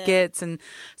rabbit. Certificates and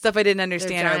stuff I didn't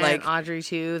understand. Or like Audrey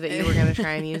 2 that you were going to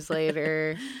try and use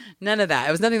later. None of that.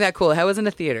 It was nothing that cool. It wasn't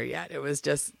a theater yet. It was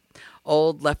just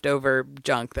old leftover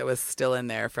junk that was still in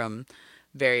there from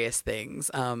various things.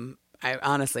 I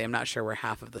honestly am not sure where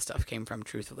half of the stuff came from,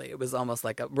 truthfully. It was almost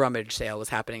like a rummage sale was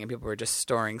happening and people were just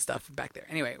storing stuff back there.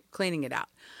 Anyway, cleaning it out.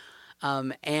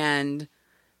 And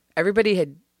everybody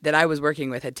that I was working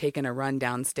with had taken a run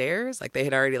downstairs. Like they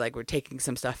had already were taking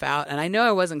some stuff out. And I know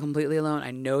I wasn't completely alone.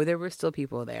 I know there were still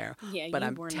people there. Yeah, but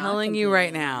I'm telling you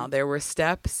right now, there were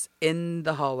steps in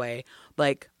the hallway,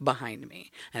 behind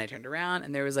me. And I turned around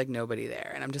and there was nobody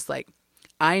there. And I'm just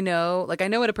I know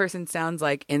what a person sounds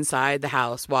like inside the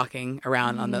house walking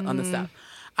around on the stuff.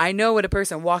 I know what a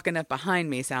person walking up behind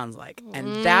me sounds like.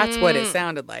 And that's what it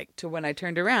sounded like. To when I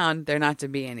turned around, there not to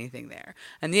be anything there.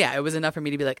 And yeah, it was enough for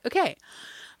me to be like, okay,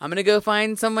 I'm going to go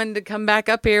find someone to come back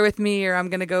up here with me, or I'm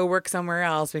going to go work somewhere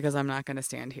else because I'm not going to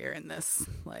stand here in this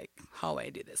hallway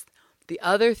and do this. The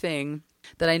other thing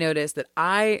that I noticed that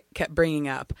I kept bringing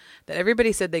up that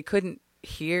everybody said they couldn't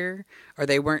hear, or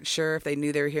they weren't sure if they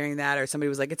knew they were hearing that, or somebody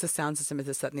was like, it's a sound system, it's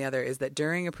this, that, and the other, is that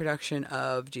during a production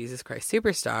of Jesus Christ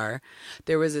Superstar,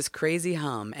 there was this crazy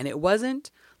hum. And it wasn't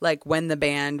when the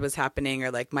band was happening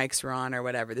or mics were on or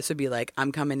whatever. This would be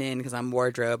I'm coming in because I'm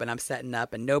wardrobe and I'm setting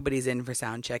up and nobody's in for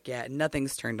sound check yet and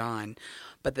nothing's turned on.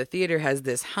 But the theater has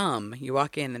this hum. You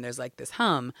walk in and there's this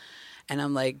hum. And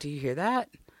I'm like, do you hear that?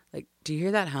 like, do you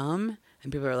hear that hum?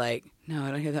 And people are like, no,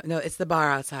 I don't hear that. No, it's the bar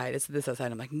outside. It's this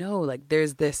outside. I'm like, no, like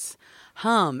there's this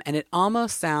hum. And it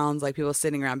almost sounds like people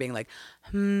sitting around being like,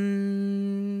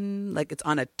 like it's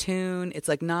on a tune. It's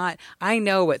like not, I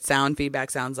know what sound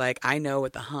feedback sounds like. I know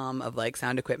what the hum of like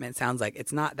sound equipment sounds like.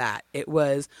 It's not that. It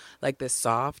was like this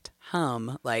soft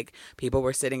hum. Like people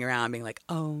were sitting around being like,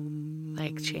 oh,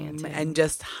 like chanting and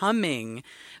just humming.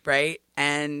 Right.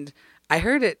 And I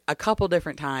heard it a couple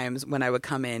different times when I would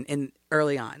come in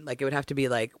early on. Like it would have to be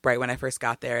like right when I first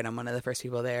got there and I'm one of the first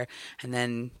people there. And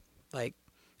then like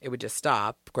it would just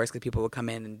stop, of course, because people would come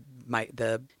in and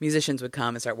the musicians would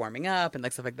come and start warming up and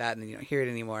like stuff like that. And then you don't hear it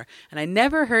anymore. And I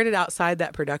never heard it outside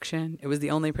that production. It was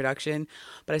the only production.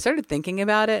 But I started thinking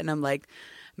about it and I'm like,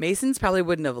 Masons probably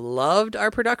wouldn't have loved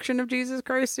our production of Jesus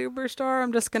Christ Superstar.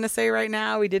 I'm just going to say right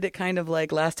now, we did it kind of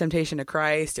like Last Temptation of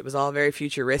Christ. It was all very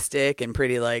futuristic and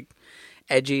pretty like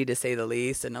edgy to say the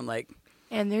least. And I'm like,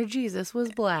 and their Jesus was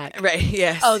black. Right.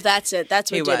 Yes. Oh, that's it.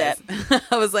 That's what did it.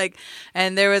 I was like,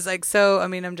 and there was like, so, I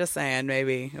mean, I'm just saying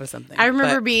maybe it was something. I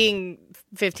remember being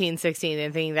 15, 16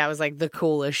 and thinking that was like the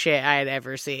coolest shit I had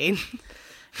ever seen.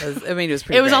 I mean, it was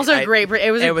pretty It was great. also great.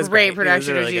 It was a great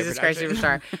production really of Jesus Christ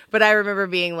Superstar. But I remember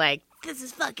being like, this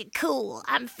is fucking cool.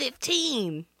 I'm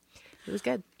 15. It was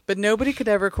good. But nobody could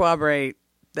ever corroborate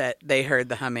that they heard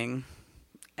the humming.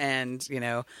 And, you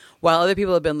know, while other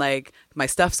people have been like, my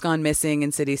stuff's gone missing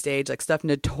in City Stage, like stuff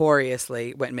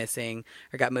notoriously went missing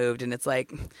or got moved. And it's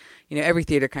like, you know, every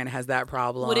theater kind of has that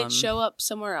problem. Would it show up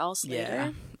somewhere else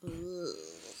later? Yeah.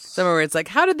 Somewhere where it's like,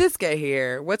 how did this get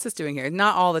here? What's this doing here?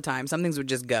 Not all the time. Some things would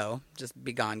just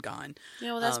be gone.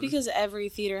 Yeah, well, that's because every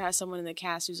theater has someone in the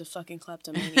cast who's a fucking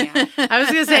kleptomaniac. I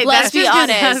was going to say, let's be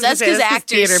honest. That's because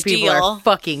actors theater steal. People are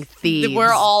fucking thieves.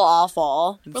 We're all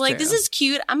awful. That's We're like, true. this is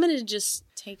cute. I'm going to just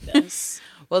take this.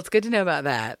 Well, it's good to know about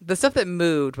that. The stuff that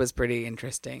moved was pretty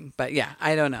interesting. But yeah,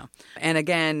 I don't know. And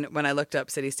again, when I looked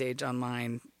up City Stage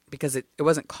online, because it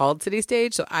wasn't called City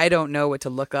Stage, so I don't know what to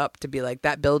look up to be like,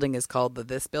 that building is called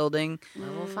this building.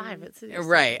 Level 5 at City Stage.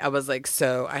 Right. I was like,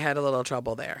 so I had a little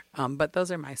trouble there. But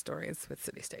those are my stories with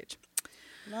City Stage.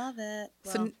 Love it.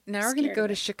 So Well, now we're going to go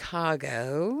to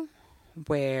Chicago,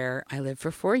 where I lived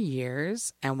for 4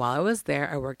 years. And while I was there,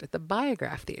 I worked at the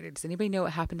Biograph Theater. Does anybody know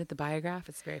what happened at the Biograph?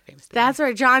 It's a very famous theater. That's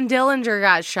where John Dillinger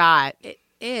got shot. It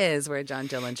is where John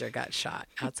Dillinger got shot,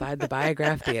 outside the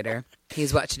Biograph Theater.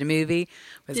 He's watching a movie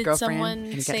with his Did girlfriend. someone and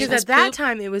he got say Because shot. at that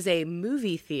time, it was a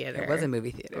movie theater. It was a movie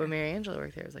theater. But when Mary Angela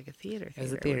worked there, it was like a theater. It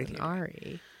was a theater with an theater.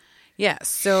 Ari. Yeah,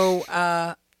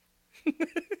 so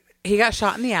he got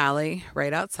shot in the alley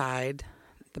right outside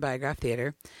the Biograph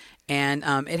Theater. And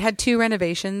it had 2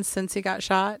 renovations since he got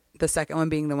shot. The second one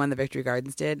being the one the Victory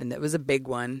Gardens did. And it was a big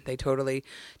one. They totally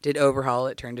did overhaul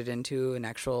it, turned it into an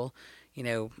actual, you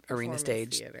know, arena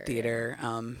stage theater.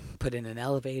 Put in an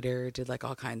elevator, did like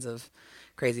all kinds of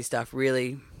crazy stuff.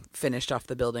 Really finished off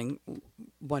the building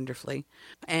wonderfully.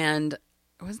 And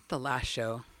it wasn't the last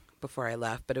show before I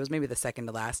left, but it was maybe the second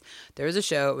to last. There was a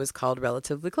show. It was called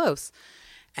Relatively Close.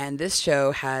 And this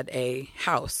show had a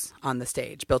house on the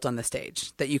stage, built on the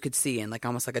stage, that you could see in, like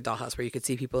almost like a dollhouse, where you could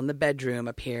see people in the bedroom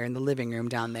up here, in the living room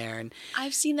down there. And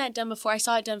I've seen that done before. I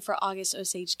saw it done for August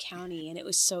Osage County, and it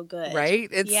was so good. Right?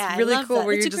 It's yeah, really I love cool that.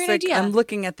 where It's you're a just great like, idea. I'm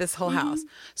looking at this whole house.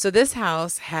 So this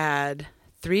house had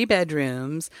 3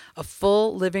 bedrooms, a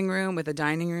full living room with a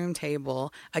dining room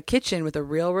table, a kitchen with a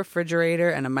real refrigerator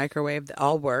and a microwave that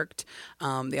all worked.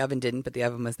 The oven didn't, but the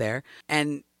oven was there.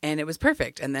 And it was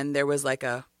perfect. And then there was like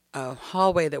a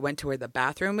hallway that went to where the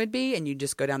bathroom would be, and you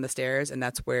just go down the stairs, and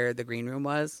that's where the green room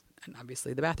was, and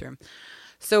obviously the bathroom.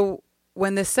 So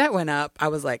when this set went up, I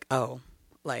was like, oh,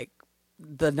 like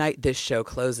the night this show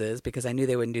closes, because I knew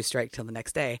they wouldn't do strike till the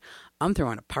next day, I'm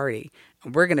throwing a party.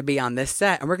 And we're going to be on this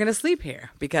set, and we're going to sleep here,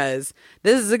 because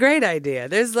this is a great idea.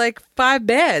 There's like 5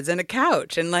 beds and a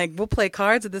couch, and like we'll play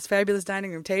cards at this fabulous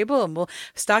dining room table, and we'll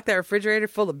stock that refrigerator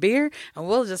full of beer, and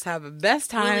we'll just have the best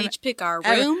time. We'll each pick our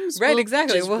ever. rooms. Right, we'll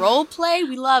exactly. Just role play.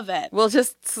 We love it. We'll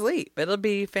just sleep. It'll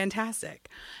be fantastic.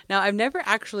 Now, I've never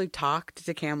actually talked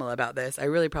to Kamala about this. I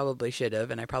really probably should have,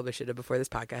 and I probably should have before this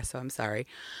podcast, so I'm sorry.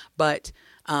 But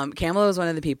Kamala was one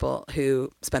of the people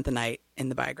who spent the night in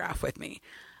the Biograph with me.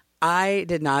 I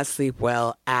did not sleep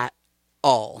well at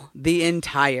all the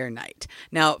entire night.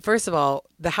 Now, first of all,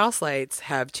 the house lights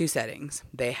have 2 settings.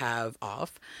 They have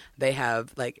off. They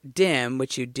have like dim,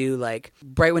 which you do like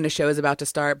right when the show is about to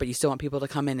start, but you still want people to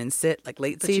come in and sit, like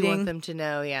late But seating. you want them to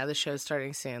know, the show's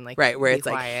starting soon. Like, Right, where be it's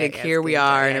like, quiet. here we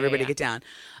are, and everybody get down.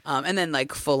 And then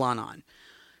like full on.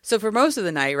 So for most of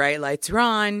the night, right, lights are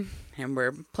on, and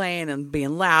we're playing and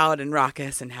being loud and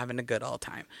raucous and having a good old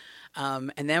time.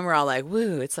 And then we're all like,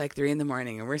 woo, it's like 3 a.m.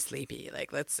 and we're sleepy.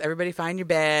 Like, let's everybody find your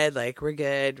bed. Like, we're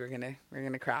good. We're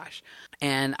gonna crash.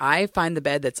 And I find the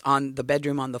bed that's on the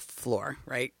bedroom on the floor,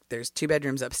 right? There's 2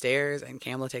 bedrooms upstairs, and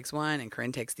Kamala takes one and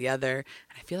Corinne takes the other.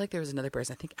 And I feel like there was another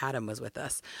person. I think Adam was with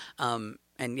us.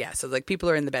 And yeah, so like people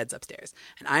are in the beds upstairs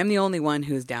and I'm the only one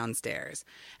who's downstairs.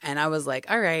 And I was like,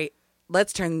 all right,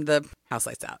 let's turn the house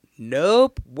lights out.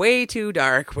 Nope. Way too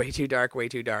dark, way too dark, way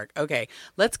too dark. Okay,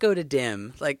 let's go to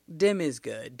dim. Like, dim is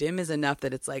good. Dim is enough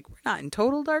that it's like, we're not in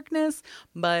total darkness,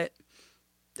 but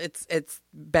it's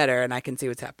better and I can see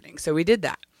what's happening. So we did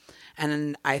that.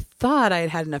 And I thought I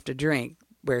had had enough to drink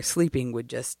where sleeping would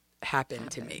just happen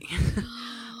to me.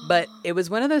 But it was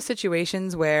one of those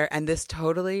situations where, and this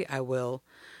totally, I will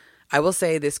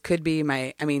say this could be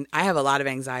I have a lot of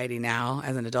anxiety now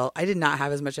as an adult. I did not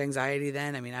have as much anxiety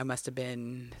then. I mean, I must have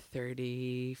been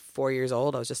 34 years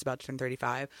old. I was just about to turn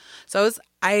 35. So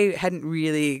I hadn't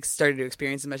really started to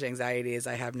experience as much anxiety as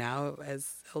I have now,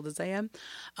 as old as I am.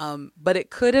 But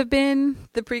it could have been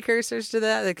the precursors to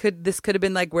that. This could have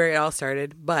been like where it all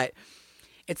started. But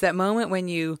it's that moment when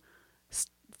you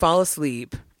fall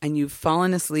asleep and you've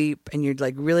fallen asleep and you're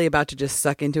like really about to just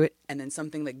suck into it, and then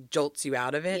something like jolts you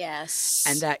out of it. Yes.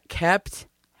 And that kept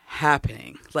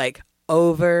happening like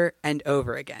over and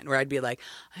over again, where I'd be like,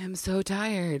 I am so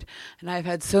tired and I've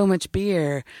had so much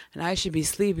beer and I should be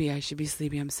sleepy. I'm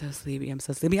so sleepy.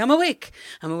 I'm awake.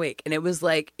 And it was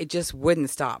like, it just wouldn't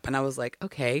stop. And I was like,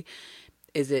 okay,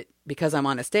 is it because I'm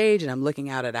on a stage and I'm looking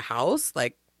out at a house,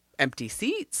 like empty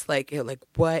seats? Like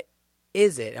what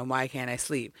is it and why can't I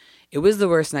sleep? It was the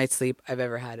worst night's sleep I've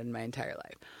ever had in my entire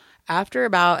life. After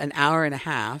about an hour and a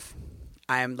half,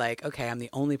 I'm like, okay, I'm the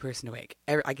only person awake.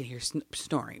 I can hear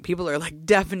snoring. People are like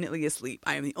definitely asleep.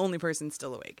 I am the only person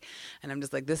still awake. And I'm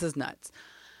just like, this is nuts.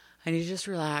 I need to just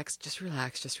relax.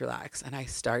 And I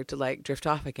start to like drift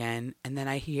off again. And then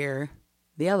I hear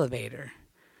the elevator.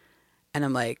 And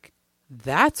I'm like,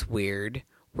 that's weird.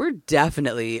 We're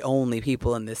definitely only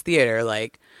people in this theater,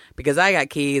 like, because I got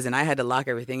keys and I had to lock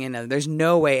everything in. And there's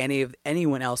no way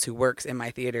anyone else who works in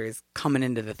my theater is coming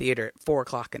into the theater at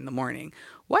 4:00 in the morning.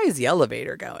 Why is the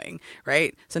elevator going?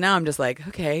 Right. So now I'm just like,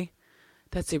 okay,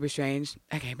 that's super strange.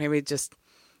 Okay, maybe just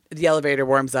the elevator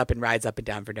warms up and rides up and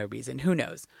down for no reason. Who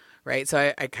knows? Right.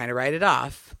 So I kind of write it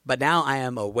off. But now I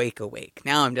am awake.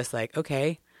 Now I'm just like,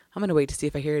 okay, I'm going to wait to see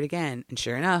if I hear it again. And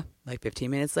sure enough, like 15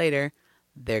 minutes later,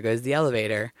 there goes the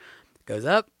elevator. Goes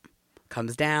up,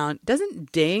 comes down,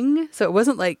 doesn't ding. So it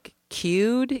wasn't like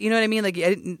cued. You know what I mean? Like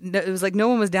it was like no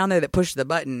one was down there that pushed the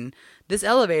button. This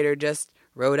elevator just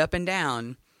rode up and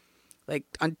down like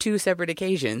on 2 separate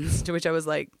occasions, to which I was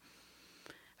like,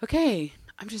 okay,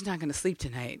 I'm just not going to sleep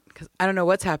tonight because I don't know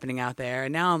what's happening out there.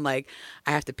 And now I'm like,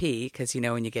 I have to pee because, you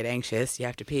know, when you get anxious, you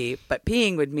have to pee. But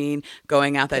peeing would mean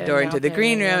going out that door into the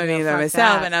green room and being by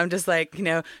myself. That. And I'm just like, you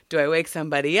know, do I wake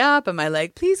somebody up? Am I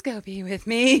like, please go pee with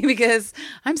me because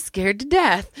I'm scared to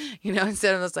death? You know,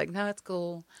 instead of just like, no, it's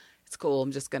cool.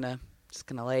 I'm just going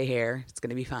to lay here. It's going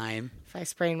to be fine. If I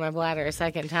sprain my bladder a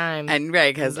second time. And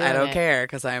right, because I don't care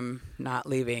because I'm not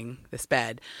leaving this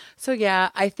bed. So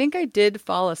yeah, I think I did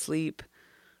fall asleep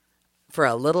for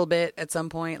a little bit at some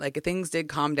point. Like things did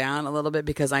calm down a little bit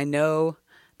because I know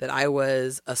that I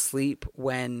was asleep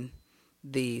when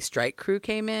the strike crew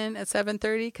came in at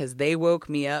 7:30 because they woke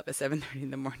me up at 7:30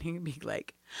 in the morning and be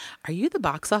like, are you the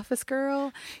box office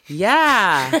girl?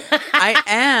 Yeah, I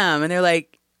am. And they're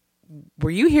like,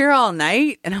 were you here all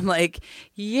night? And I'm like,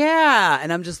 yeah.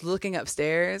 And I'm just looking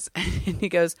upstairs and he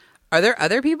goes, are there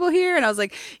other people here? And I was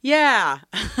like, yeah.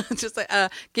 Just like,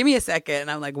 give me a second.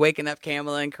 And I'm like waking up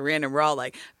Kamala and Corinne and we're all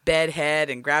like bedhead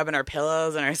and grabbing our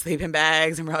pillows and our sleeping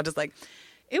bags. And we're all just like,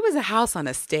 it was a house on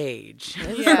a stage.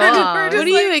 Yeah. What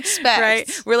do you expect?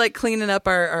 Right? We're like cleaning up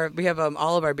we have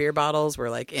all of our beer bottles. We're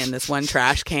like in this one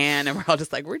trash can and we're all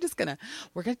just like, we're going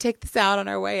to take this out on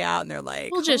our way out. And they're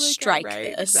like, we'll just strike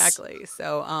right? this. Exactly.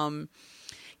 So,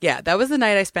 yeah, that was the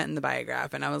night I spent in the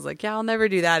Biograph. And I was like, yeah, I'll never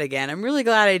do that again. I'm really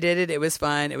glad I did it. It was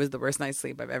fun. It was the worst night's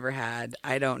sleep I've ever had.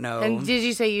 I don't know. And did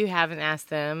you say you haven't asked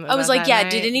them? I was like, yeah, night?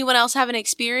 did anyone else have an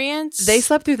experience? They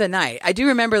slept through the night. I do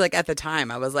remember like at the time,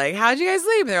 I was like, how'd you guys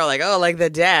sleep? And they were like, oh, like the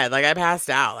dead. Like I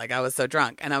passed out. Like I was so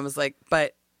drunk. And I was like,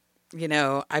 but, you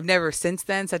know, I've never since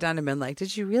then sat down and been like,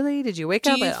 did you really? Did you wake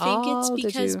up at all? Do you think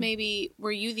it's because maybe,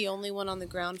 were you the only one on the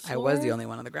ground floor? I was the only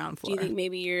one on the ground floor. Do you think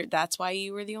maybe that's why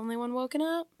you were the only one woken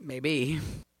up? Maybe.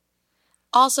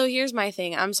 Also, here's my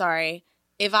thing. I'm sorry.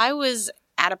 If I was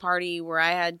at a party where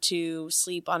I had to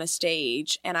sleep on a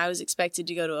stage and I was expected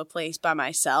to go to a place by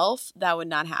myself, that would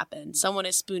not happen. Someone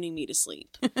is spooning me to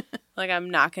sleep. Like, I'm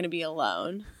not going to be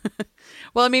alone.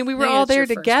 Well, I mean, we were all there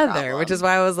together, which is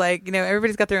why I was like,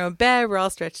 everybody's got their own bed. We're all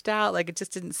stretched out. Like, it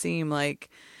just didn't seem like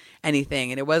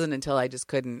anything. And it wasn't until I just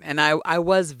couldn't. And I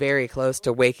was very close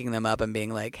to waking them up and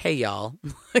being like, hey, y'all,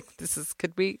 like,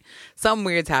 could be something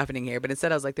weird's happening here. But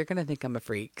instead I was like, they're going to think I'm a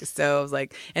freak. So I was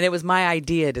like, and it was my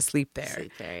idea to sleep there.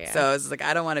 Yeah. So I was like,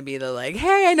 I don't want to be the like,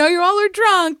 hey, I know you all are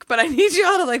drunk, but I need you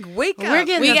all to like wake up. We're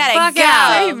getting the fuck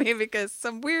out. Save me because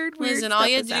some weird Listen, all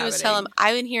you had to do was tell them,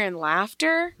 I've been hearing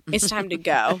laughter. It's time to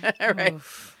go. Right.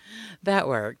 That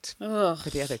worked for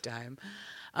the other time.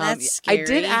 That's scary. I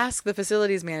did ask the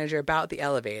facilities manager about the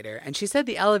elevator, and she said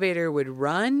the elevator would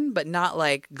run, but not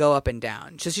like go up and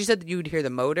down. So she said that you would hear the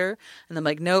motor, and I'm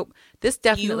like, nope. This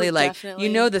definitely you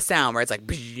know the sound where it's like,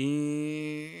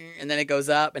 and then it goes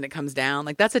up and it comes down.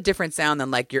 Like that's a different sound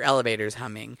than like your elevator's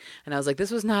humming. And I was like,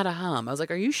 this was not a hum. I was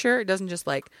like, are you sure it doesn't just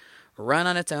like run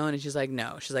on its own? And she's like,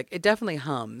 no. She's like, it definitely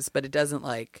hums, but it doesn't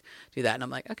like do that. And I'm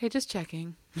like, okay, just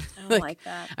checking. I don't like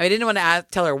that. I didn't want to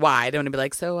tell her why. I didn't want to be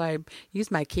like, so I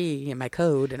used my key and my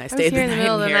code and I stayed in the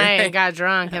middle of the night and got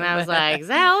drunk and I was like, is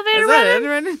that elevator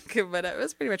running? But it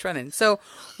was pretty much running. So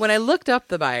when I looked up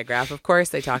the biograph, of course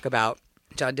they talk about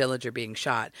John Dillinger being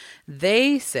shot.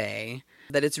 They say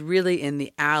that it's really in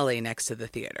the alley next to the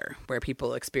theater where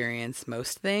people experience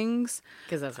most things.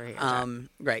 Because that's where he was shot.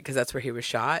 Right, because that's where he was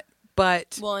shot.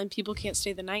 But and people can't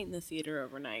stay the night in the theater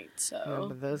overnight. So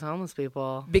but those homeless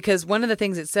people. Because one of the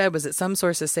things it said was that some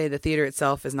sources say the theater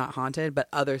itself is not haunted, but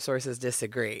other sources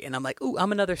disagree. And I'm like, ooh,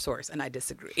 I'm another source, and I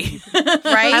disagree.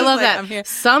 Right? I love that.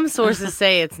 Some sources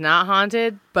say it's not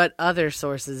haunted, but other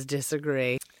sources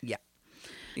disagree. Yeah.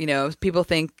 People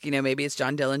think, maybe it's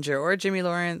John Dillinger or Jimmy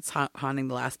Lawrence haunting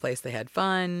the last place they had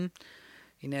fun.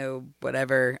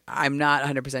 Whatever. I'm not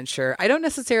 100% sure. I don't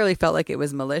necessarily felt like it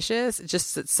was malicious. It's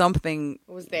just that something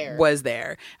was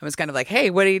there. I was kind of like, hey,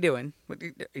 what are you doing?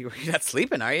 You're not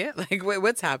sleeping, are you? Like,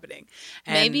 what's happening?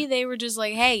 And maybe they were just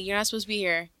like, hey, you're not supposed to be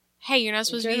here. Hey, you're not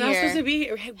supposed to be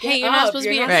here. Hey, you're not supposed to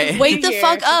be here. Right. Wake the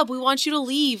fuck up. We want you to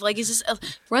leave. Like, is this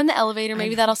run the elevator?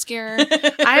 Maybe that'll scare her.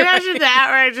 I imagine that,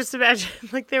 or I just imagine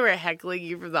like they were heckling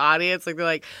you from the audience. Like they're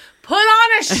like, put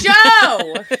on a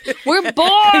show. We're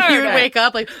bored. You would wake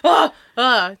up like,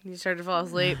 and you start to fall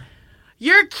asleep.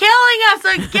 You're killing us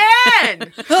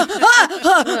again.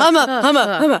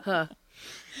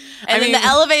 And then the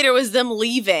elevator was them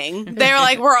leaving. They were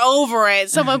like, we're over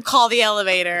it. Someone call the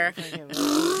elevator.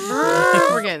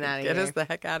 We're getting out of here. Get us the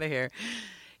heck out of here.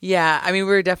 Yeah, I mean,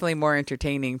 we were definitely more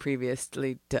entertaining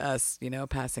previously to us,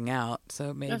 passing out.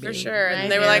 So maybe. For sure.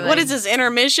 And they were like, what is this,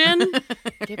 intermission?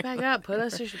 Get back up. Put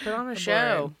on a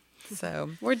show.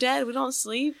 So we're dead. We don't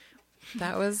sleep.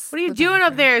 That was. What are you doing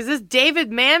up there? Is this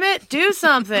David Mamet? Do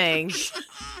something.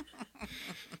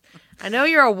 I know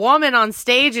you're a woman on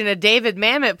stage in a David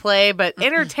Mamet play, but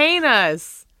entertain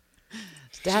us.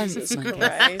 Jesus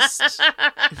Christ.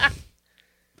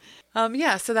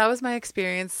 Yeah, so that was my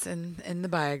experience in the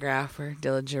biograph where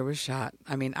Dillinger was shot.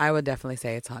 I mean, I would definitely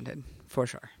say it's haunted, for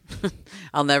sure.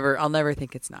 I'll never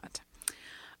think it's not.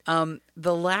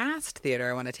 The last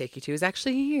theater I want to take you to is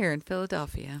actually here in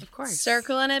Philadelphia. Of course.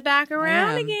 Circling it back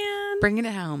around again. Bringing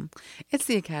it home. It's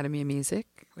the Academy of Music,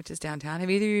 which is downtown. Have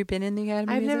either of you been in the Academy of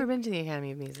Music? I've never been to the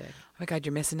Academy of Music. Oh my God,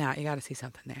 you're missing out. You got to see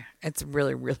something there. It's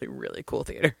really, really, really cool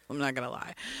theater. I'm not going to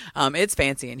lie. It's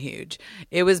fancy and huge.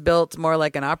 It was built more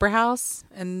like an opera house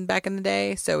back in the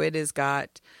day. So it has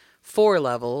got 4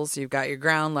 levels. You've got your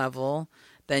ground level.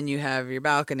 Then you have your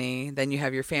balcony. Then you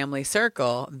have your family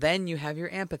circle. Then you have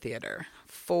your amphitheater.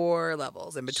 4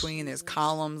 levels. In between, there's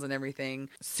columns and everything.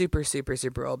 Super, super,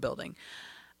 super old building.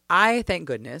 I, thank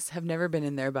goodness, have never been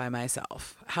in there by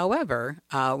myself. However,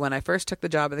 when I first took the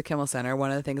job at the Kimmel Center,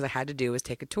 one of the things I had to do was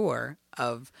take a tour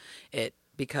of it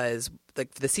because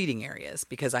the seating areas,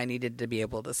 because I needed to be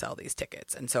able to sell these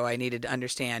tickets. And so I needed to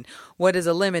understand what is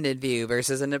a limited view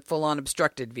versus a full-on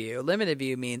obstructed view. Limited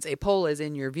view means a pole is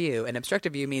in your view. And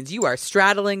obstructed view means you are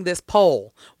straddling this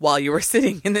pole while you are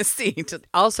sitting in the seat.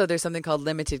 Also, there's something called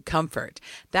limited comfort.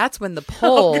 That's when the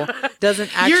pole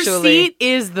doesn't actually... Your seat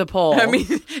is the pole. I mean,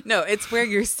 no, it's where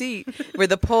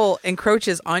the pole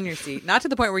encroaches on your seat. Not to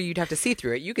the point where you'd have to see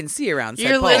through it. You can see around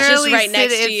said pole. You're literally right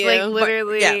next to you. Like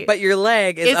literally... But your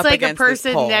leg is up against a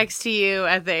person next to you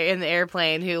in the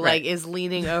airplane who like is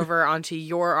leaning over onto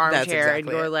your armchair and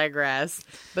your leg rest,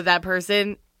 but that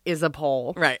person is a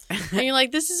pole, right? And you're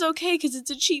like, this is okay because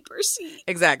it's a cheaper seat.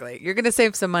 Exactly. You're gonna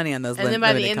save some money on those. And then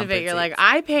by the end of it, you're like,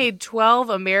 I paid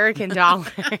 $12 American.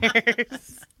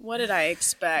 What did I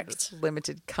expect?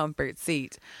 Limited comfort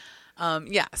seat.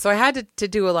 Yeah. So I had to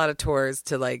do a lot of tours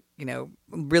to like,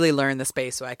 really learn the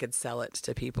space so I could sell it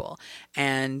to people.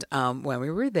 And when we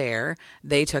were there,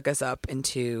 they took us up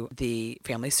into the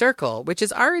family circle, which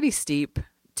is already steep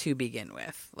to begin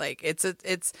with. Like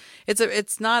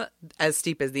it's not as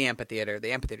steep as the amphitheater.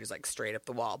 The amphitheater is like straight up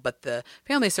the wall, but the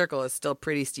family circle is still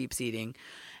pretty steep seating.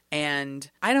 And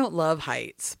I don't love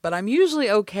heights, but I'm usually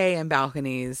okay in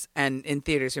balconies and in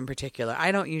theaters in particular.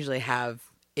 I don't usually have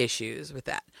issues with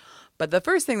that. But the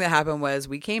first thing that happened was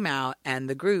we came out and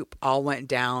the group all went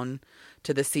down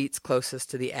to the seats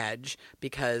closest to the edge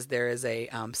because there is a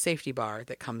safety bar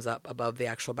that comes up above the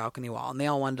actual balcony wall. And they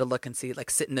all wanted to look and see, like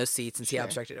sit in those seats and see how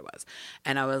obstructed it was.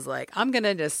 And I was like, I'm going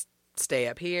to just stay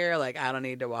up here. Like, I don't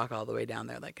need to walk all the way down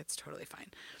there. Like, it's totally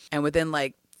fine. And within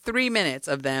like 3 minutes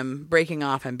of them breaking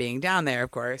off and being down there,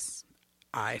 of course,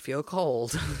 I feel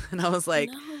cold. And I was like,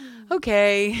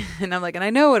 okay. And I'm like, and I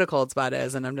know what a cold spot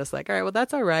is. And I'm just like, all right, well,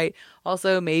 that's all right.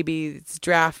 Also, maybe it's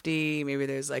drafty. Maybe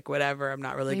there's like whatever. I'm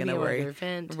not really going to worry.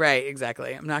 Right,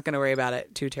 exactly. I'm not going to worry about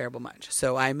it too terrible much.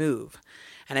 So I move.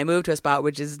 And I move to a spot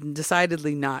which is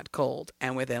decidedly not cold.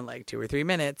 And within like 2 or 3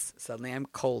 minutes, suddenly I'm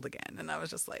cold again. And I was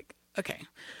just like, okay,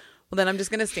 well, then I'm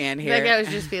just going to stand here. Like I would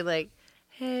just be like,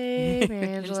 hey,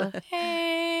 Mariangela.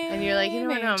 Hey. And you're like, you know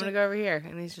what? No, I'm going to go over here.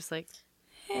 And he's just like,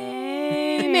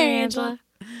 hey, Mariangela.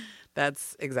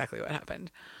 That's exactly what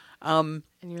happened. And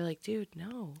you're like, dude,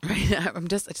 no. Right? I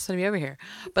just want to be over here.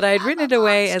 But I had written it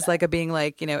away as like a being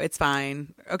like, it's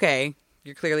fine. Okay,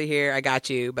 you're clearly here. I got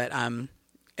you. But I'm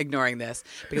ignoring this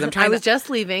because I'm trying I was just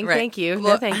leaving. Right. Thank you.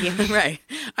 Well, no, thank you. Right.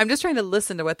 I'm just trying to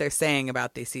listen to what they're saying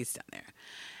about these seats down there.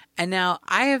 And now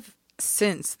I have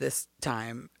since this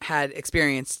time had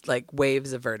experienced like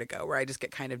waves of vertigo where I just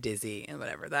get kind of dizzy and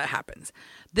whatever that happens.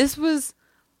 This was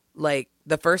like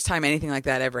the first time anything like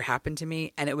that ever happened to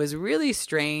me. And it was really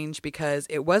strange because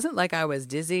it wasn't like I was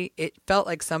dizzy. It felt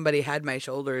like somebody had my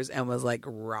shoulders and was like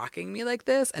rocking me like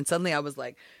this. And suddenly I was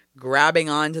like grabbing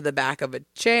onto the back of a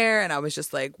chair and I was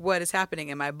just like, what is happening?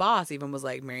 And my boss even was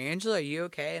like, Mariangela, are you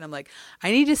okay? And I'm like,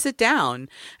 I need to sit down.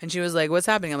 And she was like, what's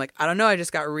happening? I'm like, I don't know. I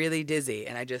just got really dizzy.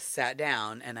 And I just sat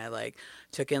down and I like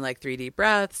took in like 3 deep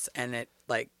breaths and it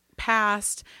like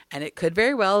passed. And it could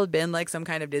very well have been like some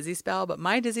kind of dizzy spell, but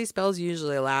my dizzy spells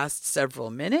usually last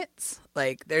several minutes.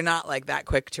 Like they're not like that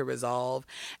quick to resolve.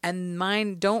 And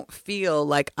mine don't feel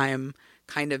like I'm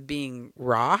kind of being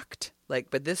rocked. Like,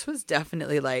 but this was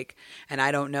definitely like, and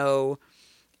I don't know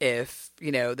if,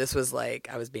 this was like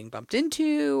I was being bumped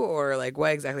into or like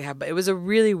what exactly happened, but it was a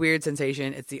really weird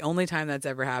sensation. It's the only time that's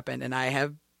ever happened. And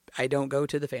I don't go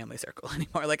to the family circle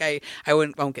anymore. Like I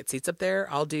won't get seats up there.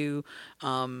 I'll do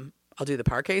the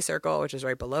parquet circle, which is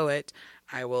right below it.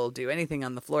 I will do anything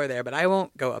on the floor there, but I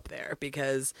won't go up there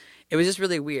because it was just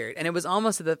really weird. And it was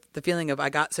almost the feeling of I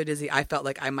got so dizzy, I felt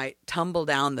like I might tumble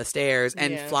down the stairs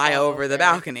and fly over the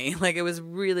balcony. Like it was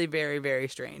really very, very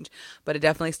strange. But it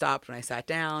definitely stopped when I sat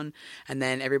down. And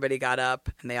then everybody got up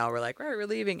and they all were like, right, we're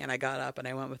leaving. And I got up and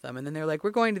I went with them. And then they were like,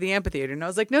 we're going to the amphitheater. And I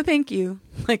was like, no, thank you.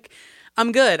 Like,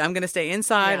 I'm good. I'm going to stay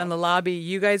inside on the lobby.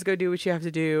 You guys go do what you have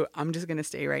to do. I'm just going to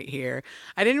stay right here.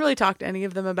 I didn't really talk to any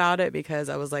of them about it because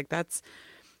I was like, that's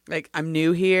like, I'm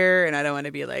new here and I don't want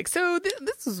to be like, so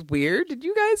this is weird. Did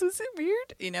you guys, was it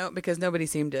weird? Because nobody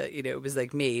seemed to, it was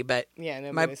like me, but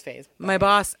nobody was fazed. My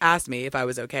boss asked me if I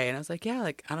was okay. And I was like, yeah,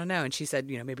 like, I don't know. And she said,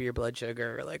 maybe your blood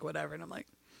sugar or like whatever. And I'm like,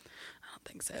 I don't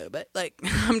think so. But like,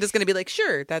 I'm just going to be like,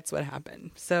 sure, that's what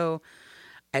happened. So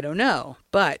I don't know.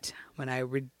 But when I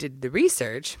did the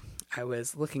research, I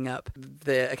was looking up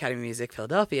the Academy of Music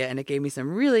Philadelphia, and it gave me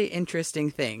some really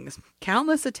interesting things.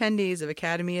 Countless attendees of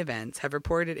Academy events have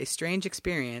reported a strange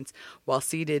experience while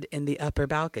seated in the upper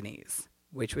balconies,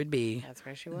 which would be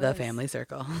the family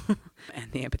circle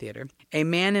and the amphitheater. A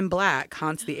man in black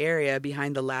haunts the area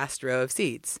behind the last row of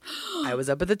seats. I was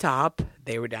up at the top.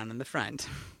 They were down in the front.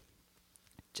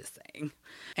 Just saying.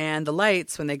 And the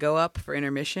lights, when they go up for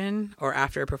intermission or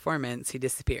after a performance, he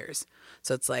disappears.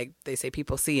 So it's like they say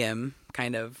people see him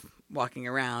kind of walking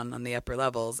around on the upper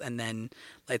levels, and then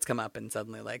lights come up and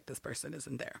suddenly like this person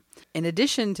isn't there. In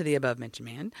addition to the above mentioned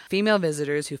man, female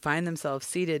visitors who find themselves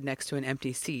seated next to an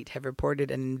empty seat have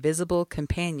reported an invisible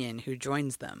companion who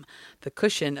joins them. The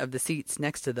cushion of the seats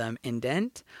next to them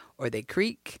indent, or they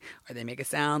creak, or they make a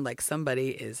sound like somebody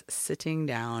is sitting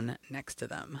down next to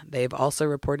them. They've also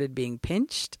reported being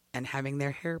pinched and having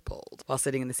their hair pulled while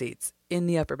sitting in the seats in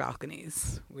the upper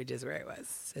balconies, which is where I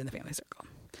was in the family circle.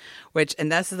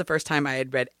 and this is the first time I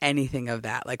had read anything of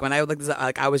that. Like when I looked this up,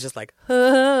 like I was just like,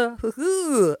 okay.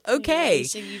 Yeah, you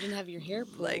said you didn't have your hair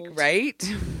pulled. Like,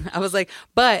 right? I was like,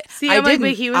 but See, I didn't. Like,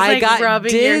 but he was I like got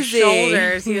rubbing dizzy. your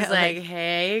shoulders. He was Yeah, like,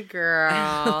 hey,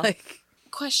 girl. like,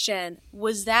 Question,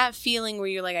 was that feeling where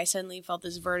you're like, I suddenly felt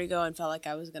this vertigo and felt like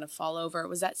I was going to fall over,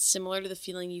 was that similar to the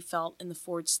feeling you felt in the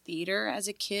Ford's Theater as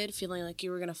a kid, feeling like you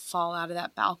were going to fall out of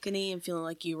that balcony and feeling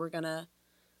like you were going to...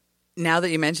 Now that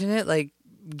you mention it, like,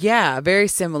 yeah, very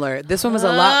similar. This one was a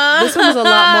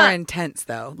lot more intense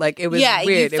though. Like it was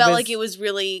weird. You felt like it was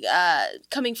really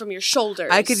coming from your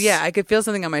shoulders. I could feel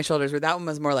something on my shoulders, but that one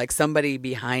was more like somebody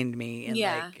behind me and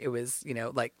like it was,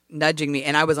 like nudging me,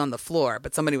 and I was on the floor,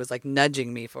 but somebody was like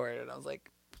nudging me for it, and I was like,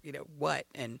 what?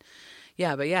 And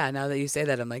now that you say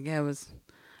that, I'm like, yeah,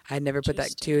 I had never put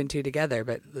that 2 and 2 together,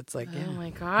 but it's like, oh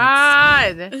my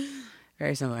God.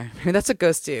 Very similar. I mean, that's what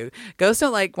ghosts do. Ghosts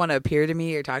don't like want to appear to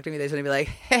me or talk to me. They just want to be like,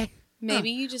 hey.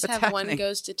 Maybe you just have one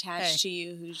ghost attached to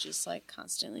you who's just like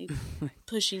constantly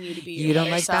pushing you to be your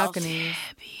better self. You don't like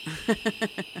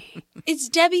balconies. It's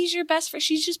Debbie's your best friend.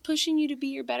 She's just pushing you to be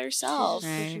your better self.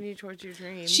 Right. Pushing you towards your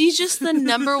dreams. She's just the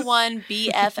number one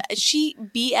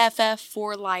BFF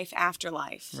for life after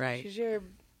life. Right. She's your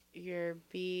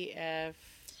BF.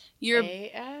 Your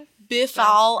AF? Biff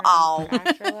all.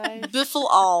 Biffle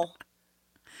all.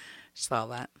 Saw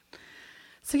that.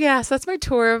 So that's my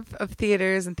tour of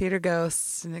theaters and theater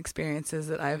ghosts and experiences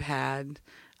that I've had.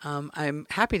 I'm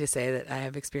happy to say that I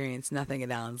have experienced nothing at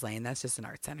Allen's Lane. That's just an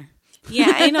art center.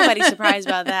 Yeah, ain't nobody surprised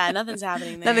about that. Nothing's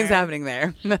happening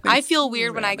there. I feel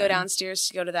weird when I go downstairs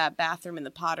to go to that bathroom in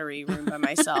the pottery room by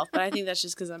myself, but I think that's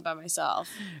just because I'm by myself.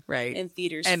 Right. And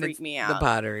theaters freak me out. The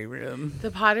pottery room.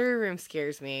 The pottery room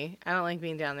scares me. I don't like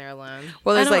being down there alone.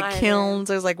 Well, there's like kilns.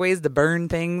 There's like ways to burn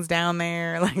things down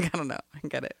there. Like, I don't know. I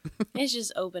get it. It's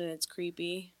just open and it's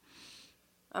creepy.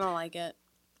 I don't like it.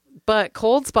 But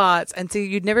cold spots, and so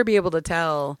you'd never be able to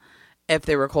tell if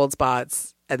there were cold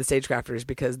spots at the Stagecrafters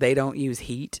because they don't use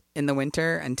heat in the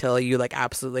winter until you like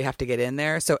absolutely have to get in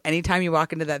there. So anytime you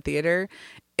walk into that theater,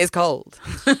 it's cold.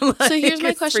 So here's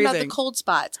my question about the cold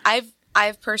spots.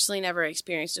 I've personally never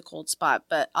experienced a cold spot,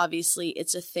 but obviously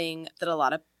it's a thing that a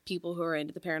lot of people who are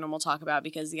into the paranormal talk about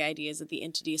because the idea is that the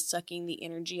entity is sucking the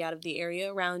energy out of the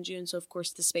area around you, and so of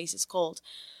course the space is cold.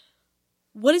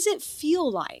 What does it feel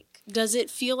like? Does it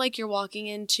feel like you're walking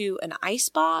into an ice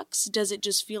box? Does it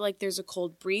just feel like there's a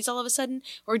cold breeze all of a sudden?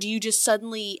 Or do you just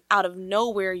suddenly, out of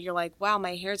nowhere, you're like, wow,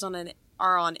 my hairs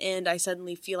are on end. I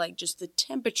suddenly feel like just the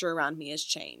temperature around me has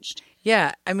changed.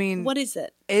 Yeah, I mean... What is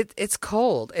it? It's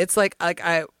cold. It's like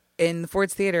in the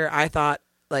Ford's Theater, I thought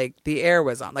like the air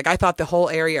was on. Like I thought the whole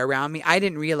area around me, I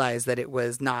didn't realize that it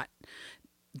was not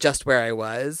just where I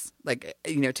was. Like,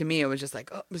 to me, it was just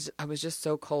like, I was just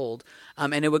so cold.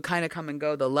 And it would kind of come and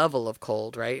go, the level of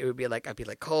cold, right? It would be like, I'd be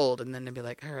like cold, and then it'd be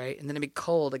like, all right. And then it'd be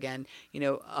cold again,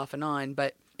 off and on.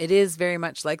 But it is very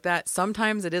much like that.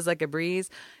 Sometimes it is like a breeze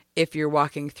if you're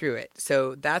walking through it.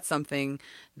 So that's something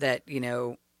that,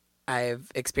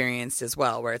 I've experienced as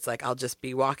well, where it's like, I'll just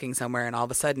be walking somewhere and all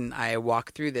of a sudden I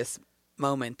walk through this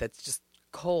moment that's just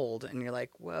cold and you're like,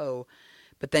 whoa.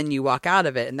 But then you walk out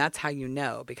of it, and that's how you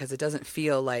know, because it doesn't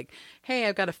feel like, hey,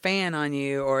 I've got a fan on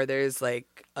you, or there's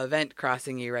like a vent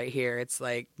crossing you right here. It's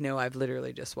like, no, I've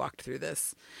literally just walked through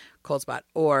this cold spot,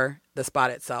 or the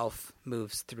spot itself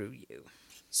moves through you.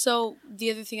 So the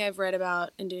other thing I've read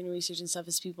about in doing research and stuff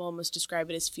is people almost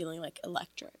describe it as feeling like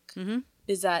electric. Mm-hmm.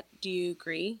 Do you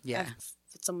agree? Yeah. As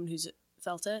someone who's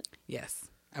felt it? Yes,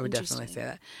 I would definitely say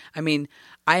that. I mean,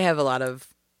 I have a lot of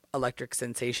electric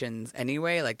sensations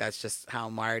anyway. Like that's just how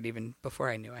I'm wired. Even before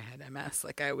I knew I had MS,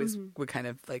 like I always would kind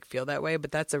of like feel that way. But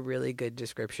that's a really good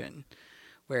description,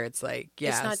 where it's like, yeah,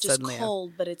 it's not just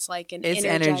cold, but it's like it's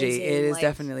energy. It is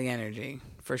definitely energy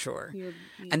for sure.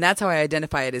 And that's how I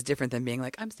identify it as different than being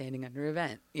like, I'm standing under a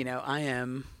vent. I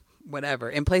am whatever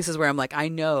in places where I'm like, I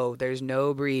know there's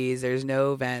no breeze, there's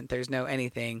no vent, there's no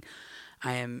anything.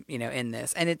 I am, in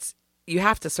this, and you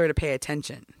have to sort of pay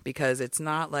attention, because it's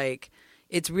not like.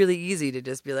 It's really easy to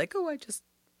just be like, oh,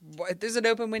 there's an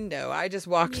open window. I just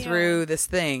walked through this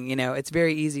thing. It's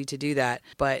very easy to do that.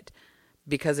 But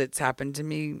because it's happened to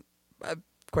me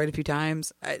quite a few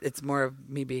times, it's more of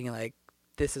me being like,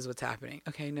 this is what's happening.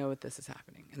 Okay, I know what this is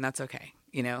happening. And that's okay.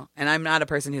 And I'm not a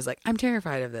person who's like, I'm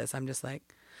terrified of this. I'm just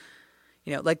like,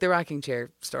 like the rocking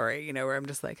chair story, where I'm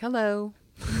just like, hello.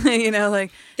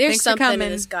 Like there's something in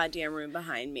this goddamn room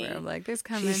behind me. Where I'm like, there's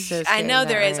coming. I know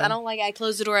there is. I don't like. I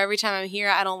close the door every time I'm here.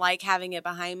 I don't like having it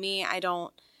behind me. I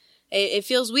don't. It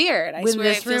feels weird. I when swear,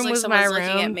 this it feels room like was someone's my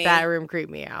looking at room, me. that room creeped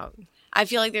me out. I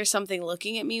feel like there's something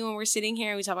looking at me when we're sitting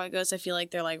here and we talk about ghosts. I feel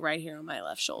like they're like right here on my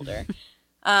left shoulder.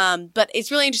 But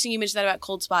it's really interesting you mentioned that about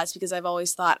cold spots because I've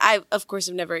always thought, I of course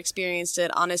have never experienced it.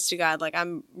 Honest to God, like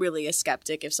I'm really a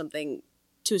skeptic. If something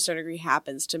to a certain degree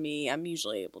happens to me, I'm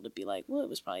usually able to be like, well, it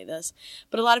was probably this.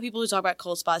 But a lot of people who talk about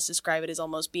cold spots describe it as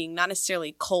almost being not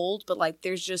necessarily cold, but like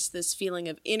there's just this feeling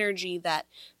of energy that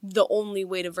the only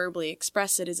way to verbally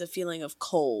express it is a feeling of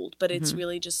cold. But it's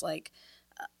really just like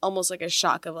almost like a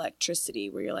shock of electricity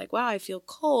where you're like, wow, I feel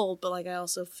cold, but like I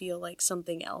also feel like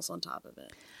something else on top of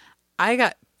it. I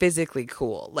got physically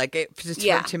cool. Like it just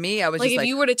to me, I was like just if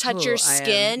you were to touch your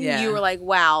skin, you were like,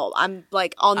 wow, I'm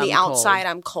like on the outside,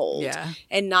 I'm cold. Yeah.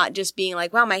 And not just being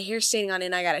like, wow, my hair's standing on it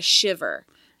and I got a shiver.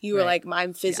 You were like,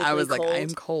 I'm physically cold. I was like, I'm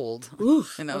cold.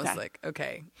 Oof, and I was like,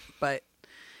 okay. But,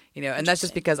 you know, and that's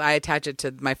just because I attach it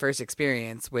to my first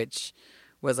experience, which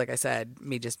was, like I said,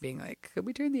 me just being like, could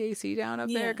we turn the AC down up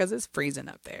there? Because it's freezing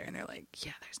up there. And they're like,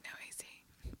 yeah, there's no AC.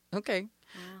 Okay.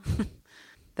 Wow.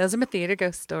 Those are my theater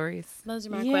ghost stories. Those are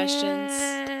my questions.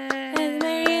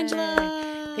 Mary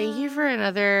Angela. Thank you for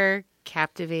another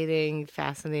captivating,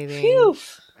 fascinating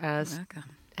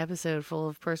episode full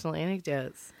of personal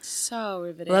anecdotes. So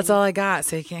riveting. Well, that's all I got,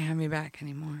 so you can't have me back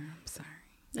anymore. I'm sorry.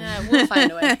 We'll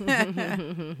find a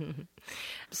way.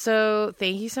 So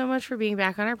thank you so much for being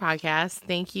back on our podcast.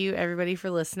 Thank you, everybody, for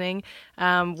listening.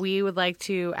 We would like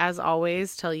to, as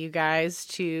always, tell you guys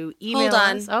to email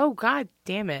us. Oh, God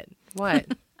damn it. What?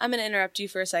 I'm going to interrupt you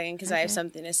for a second because I have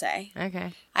something to say.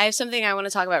 Okay. I have something I want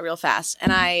to talk about real fast,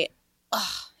 and I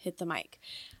hit the mic.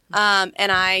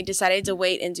 And I decided to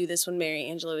wait and do this when Mary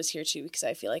Angela was here, too, because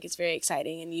I feel like it's very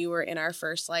exciting, and you were in our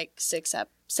first,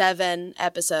 7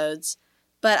 episodes.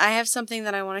 But I have something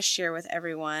that I want to share with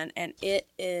everyone, and it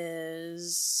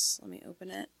is... Let me open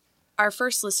it. Our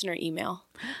first listener email.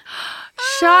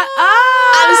 Shut up!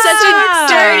 I'm such a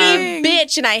dirty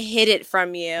bitch, and I hid it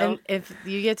from you. And if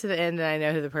you get to the end and I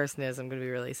know who the person is, I'm going to be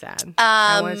really sad.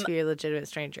 I want it to be a legitimate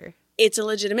stranger. It's a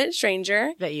legitimate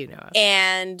stranger. That you know of.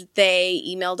 And they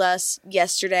emailed us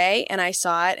yesterday, and I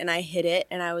saw it, and I hid it,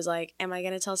 and I was like, am I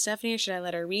going to tell Stephanie, or should I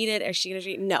let her read it? Or is she going to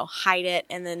read it? No, hide it,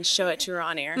 and then show it to her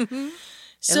on air.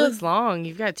 So, it looks long.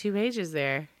 You've got 2 pages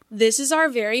there. This is our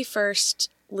very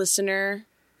first listener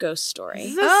ghost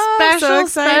story. This is a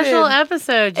special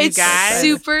episode, you guys. It's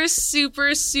super,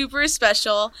 super, super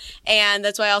special. And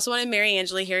that's why I also wanted Mary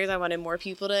Angela here, because I wanted more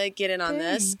people to get in on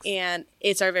this. And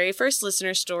it's our very first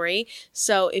listener story.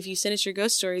 So if you send us your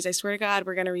ghost stories, I swear to God,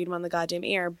 we're going to read them on the goddamn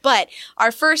air. But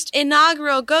our first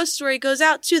inaugural ghost story goes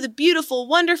out to the beautiful,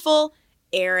 wonderful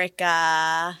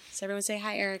Erica. So everyone say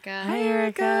hi, Erica. Hi,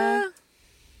 Erica.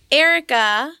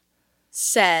 Erica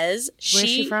says Where's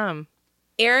she from?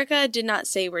 Erica did not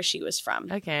say where she was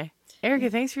from. Okay. Erica,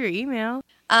 thanks for your email.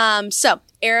 So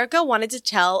Erica wanted to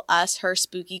tell us her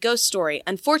spooky ghost story.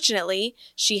 Unfortunately,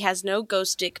 she has no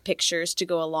ghost dick pictures to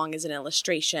go along as an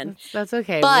illustration. That's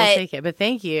okay. We'll take it. But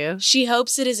thank you. She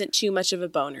hopes it isn't too much of a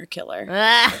boner killer.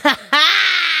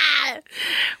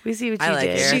 We see what you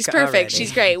did. Erica. She's perfect. Already.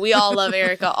 She's great. We all love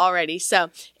Erica already. So,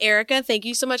 Erica, thank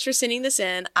you so much for sending this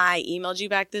in. I emailed you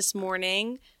back this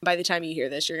morning. By the time you hear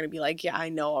this, you're going to be like, yeah, I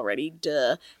know already.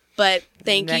 Duh. But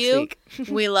thank you.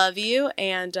 We love you.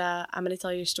 And I'm going to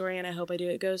tell you a story, and I hope I do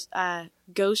it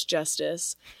ghost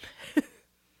justice.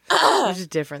 Which is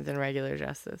different than regular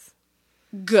justice.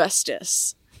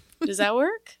 Gustus. Does that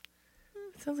work?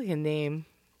 Sounds like a name.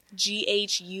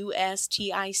 Ghustice.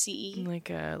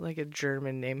 Like a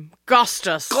German name.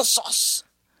 Gustus. Gustus.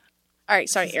 All right,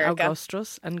 sorry, Erica.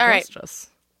 Augustus and Gustus. Right.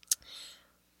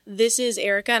 This is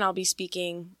Erica, and I'll be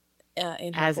speaking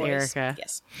in her as voice. Erica.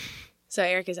 Yes. So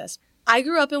Erica says, I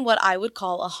grew up in what I would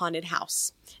call a haunted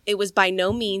house. It was by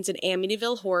no means an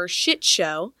Amityville horror shit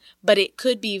show, but it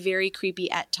could be very creepy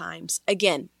at times.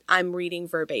 Again, I'm reading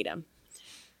verbatim.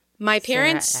 My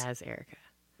parents... Sarah as Erica.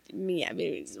 Yeah,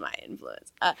 maybe it's my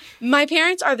influence. My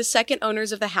parents are the second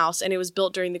owners of the house, and it was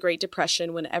built during the Great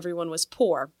Depression when everyone was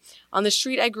poor. On the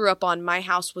street I grew up on, my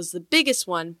house was the biggest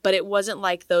one, but it wasn't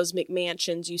like those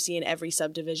McMansions you see in every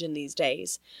subdivision these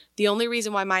days. The only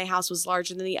reason why my house was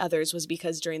larger than the others was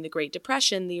because during the Great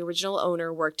Depression, the original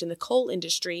owner worked in the coal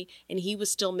industry, and he was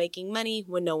still making money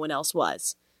when no one else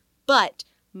was. But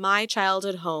my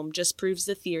childhood home just proves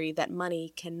the theory that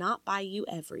money cannot buy you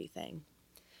everything.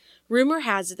 Rumor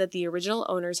has it that the original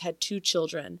owners had 2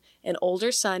 children, an older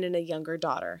son and a younger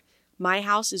daughter. My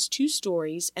house is 2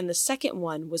 stories, and the second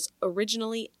one was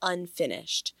originally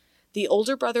unfinished. The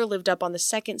older brother lived up on the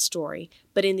second story,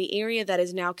 but in the area that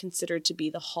is now considered to be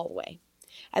the hallway.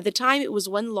 At the time, it was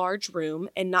one large room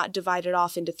and not divided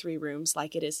off into 3 rooms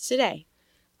like it is today.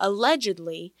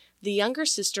 Allegedly, the younger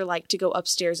sister liked to go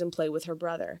upstairs and play with her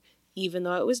brother, even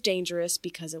though it was dangerous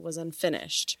because it was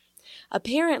unfinished.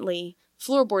 Apparently,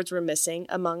 floorboards were missing,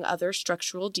 among other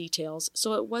structural details,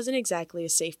 so it wasn't exactly a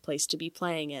safe place to be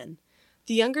playing in.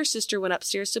 The younger sister went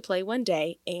upstairs to play one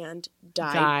day and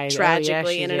died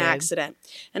tragically in an accident.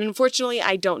 And unfortunately,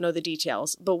 I don't know the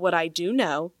details, but what I do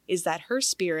know is that her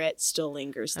spirit still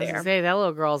lingers there. I was gonna say, that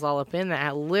little girl's all up in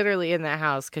that, literally in that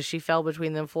house, because she fell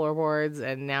between them floorboards,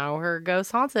 and now her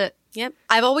ghost haunts it. Yep.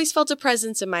 I've always felt a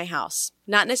presence in my house.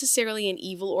 Not necessarily an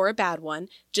evil or a bad one,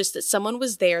 just that someone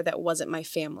was there that wasn't my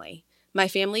family. My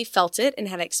family felt it and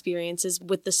had experiences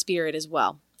with the spirit as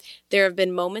well. There have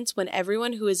been moments when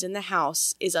everyone who is in the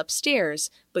house is upstairs,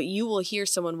 but you will hear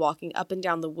someone walking up and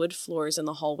down the wood floors in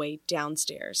the hallway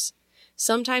downstairs.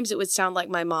 Sometimes it would sound like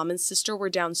my mom and sister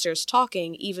were downstairs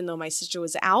talking, even though my sister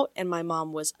was out and my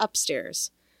mom was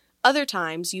upstairs. Other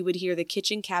times, you would hear the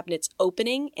kitchen cabinets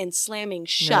opening and slamming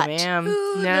shut. No, ma'am.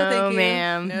 Ooh, no,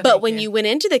 ma'am. No, but when you went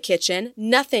into the kitchen,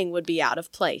 nothing would be out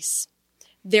of place.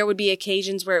 There would be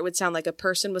occasions where it would sound like a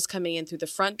person was coming in through the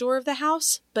front door of the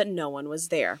house, but no one was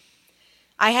there.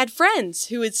 I had friends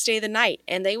who would stay the night,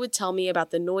 and they would tell me about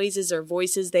the noises or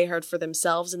voices they heard for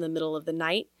themselves in the middle of the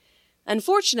night.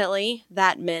 Unfortunately,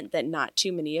 that meant that not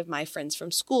too many of my friends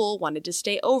from school wanted to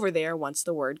stay over there once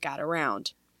the word got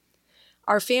around.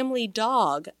 Our family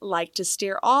dog liked to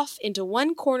stare off into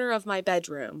one corner of my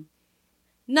bedroom.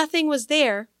 Nothing was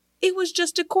there. It was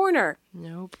just a corner.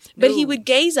 Nope. But he would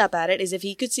gaze up at it as if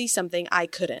he could see something I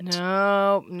couldn't.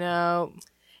 No.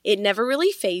 It never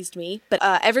really fazed me, but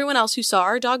everyone else who saw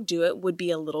our dog do it would be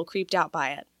a little creeped out by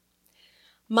it.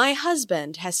 My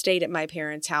husband has stayed at my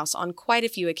parents' house on quite a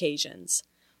few occasions.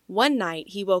 One night,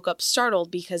 he woke up startled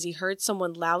because he heard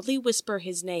someone loudly whisper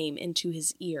his name into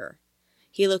his ear.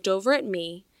 He looked over at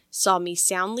me, saw me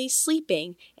soundly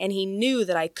sleeping, and he knew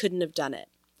that I couldn't have done it.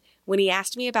 When he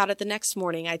asked me about it the next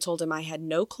morning, I told him I had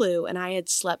no clue and I had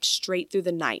slept straight through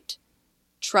the night.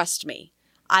 Trust me,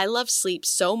 I love sleep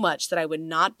so much that I would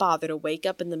not bother to wake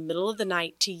up in the middle of the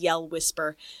night to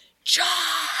whisper,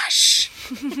 Josh!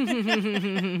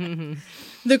 The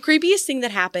creepiest thing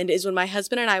that happened is when my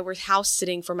husband and I were house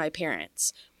sitting for my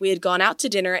parents. We had gone out to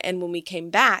dinner, and when we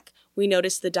came back, we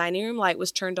noticed the dining room light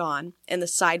was turned on and the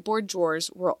sideboard drawers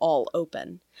were all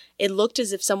open. It looked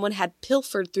as if someone had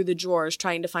pilfered through the drawers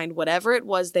trying to find whatever it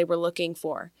was they were looking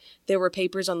for. There were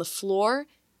papers on the floor,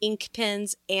 ink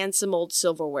pens, and some old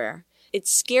silverware. It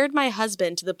scared my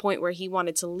husband to the point where he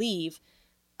wanted to leave.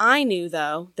 I knew,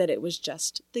 though, that it was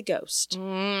just the ghost.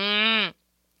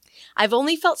 I've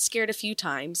only felt scared a few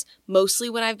times, mostly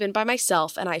when I've been by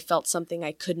myself and I felt something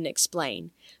I couldn't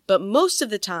explain. But most of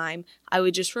the time, I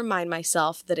would just remind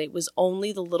myself that it was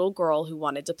only the little girl who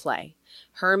wanted to play.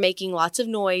 Her making lots of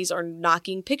noise or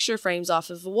knocking picture frames off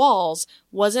of the walls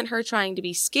wasn't her trying to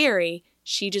be scary,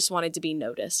 she just wanted to be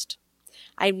noticed.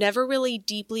 I've never really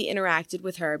deeply interacted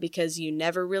with her because you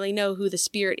never really know who the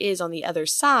spirit is on the other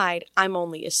side. I'm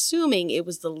only assuming it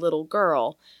was the little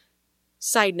girl.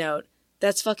 Side note,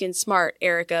 that's fucking smart,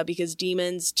 Erica, because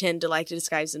demons tend to like to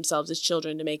disguise themselves as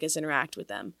children to make us interact with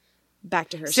them. Back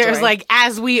to her story. Sarah's like,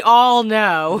 as we all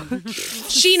know.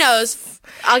 She knows.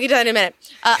 I'll get to that in a minute.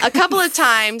 A couple of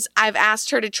times, I've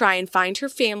asked her to try and find her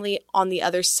family on the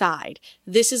other side.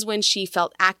 This is when she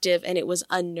felt active and it was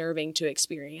unnerving to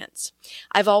experience.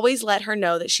 I've always let her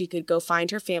know that she could go find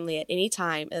her family at any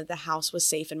time and that the house was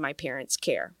safe in my parents'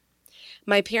 care.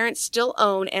 My parents still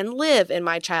own and live in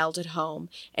my childhood home,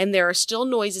 and there are still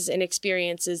noises and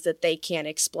experiences that they can't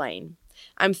explain.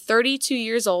 I'm 32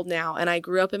 years old now, and I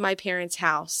grew up in my parents'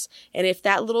 house. And if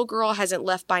that little girl hasn't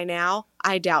left by now,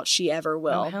 I doubt she ever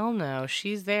will. Oh, hell no.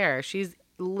 She's there. She's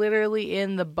literally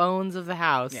in the bones of the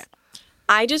house. Yeah.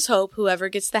 I just hope whoever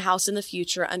gets the house in the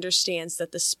future understands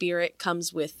that the spirit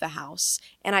comes with the house.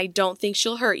 And I don't think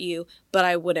she'll hurt you, but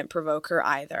I wouldn't provoke her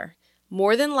either.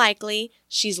 More than likely,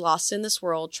 she's lost in this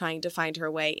world trying to find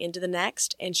her way into the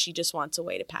next, and she just wants a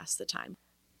way to pass the time.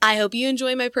 I hope you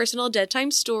enjoy my personal dead time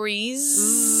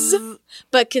stories,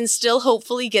 but can still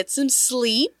hopefully get some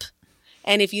sleep.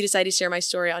 And if you decide to share my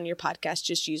story on your podcast,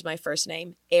 just use my first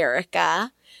name,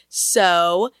 Erica.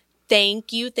 So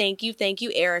thank you,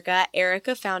 Erica.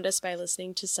 Erica found us by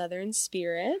listening to Southern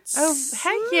Spirits. Oh,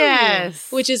 heck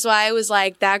yes. Which is why I was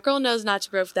like, that girl knows not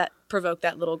to provoke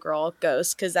that little girl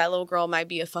ghost, because that little girl might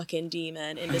be a fucking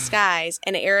demon in disguise.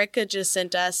 And Erica just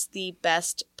sent us the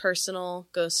best personal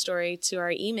ghost story to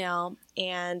our email,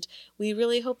 and we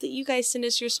really hope that you guys send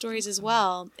us your stories as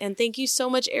well. And thank you so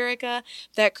much, Erica.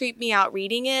 That creeped me out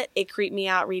reading it. It creeped me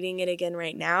out reading it again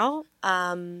right now.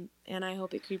 And I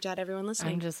hope it creeped out everyone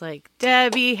listening. I'm just like,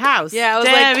 Debbie House. Yeah, I was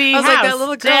Debbie like that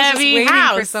little girl just waiting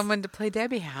House. for someone to play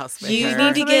Debbie House. You her.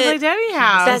 need to get play Debbie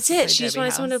House. That's it. She Debbie just wanted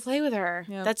House. someone to play with her.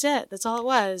 Yep. That's it. That's all it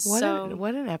was.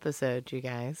 What an episode, you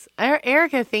guys.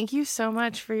 Erica, thank you so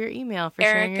much for your email, for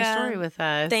sharing your story with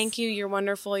us. Thank you. You're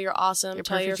wonderful. You're awesome. You're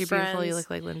Tell perfect. your You're friends. beautiful. You look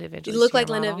like Linda Evangelista. You look like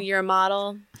Linda. You're a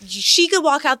model. She could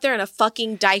walk out there in a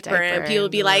fucking diaper and people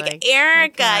would be like,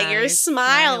 Erica, your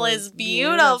smile is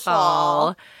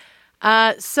beautiful.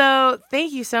 So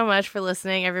thank you so much for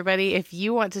listening, everybody. If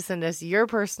you want to send us your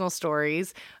personal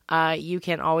stories, you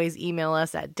can always email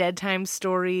us at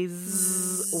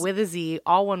deadtimestories with a Z,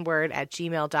 all one word, at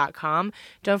gmail.com.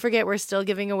 Don't forget, we're still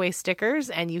giving away stickers,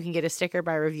 and you can get a sticker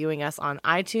by reviewing us on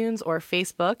iTunes or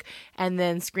Facebook and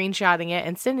then screenshotting it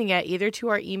and sending it either to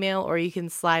our email, or you can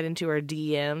slide into our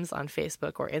DMs on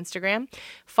Facebook or Instagram.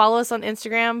 Follow us on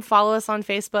Instagram, follow us on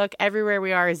Facebook. Everywhere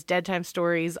we are is Dead Time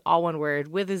Stories, all one word,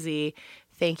 with a Z.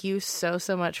 Thank you so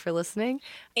much for listening.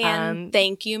 And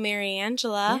thank you, Mary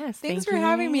Angela. Yes, Thanks for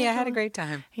having me. I had a great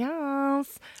time.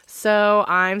 Yes. So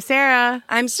I'm Sarah.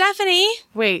 I'm Stephanie.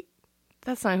 Wait,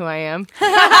 that's not who I am. And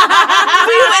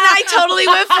I totally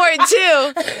went for it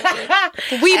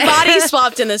too. We body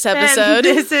swapped in this episode.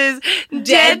 And this is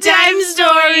Dead Time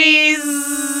Stories.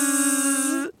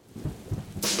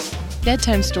 Dead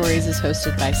Time Stories is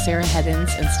hosted by Sarah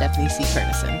Heddens and Stephanie C.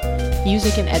 Kernison.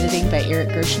 Music and editing by Eric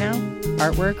Gershnow.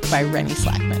 Artwork by Rennie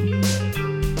Slackman.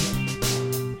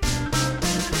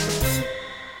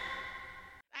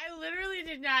 I literally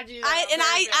did not do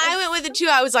that. I went with it too.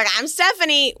 I was like, I'm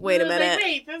Stephanie. Wait a minute.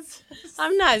 Wait,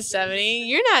 I'm not Stephanie.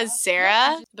 You're not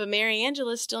Sarah. But Mary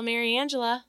Angela's still Mary Angela.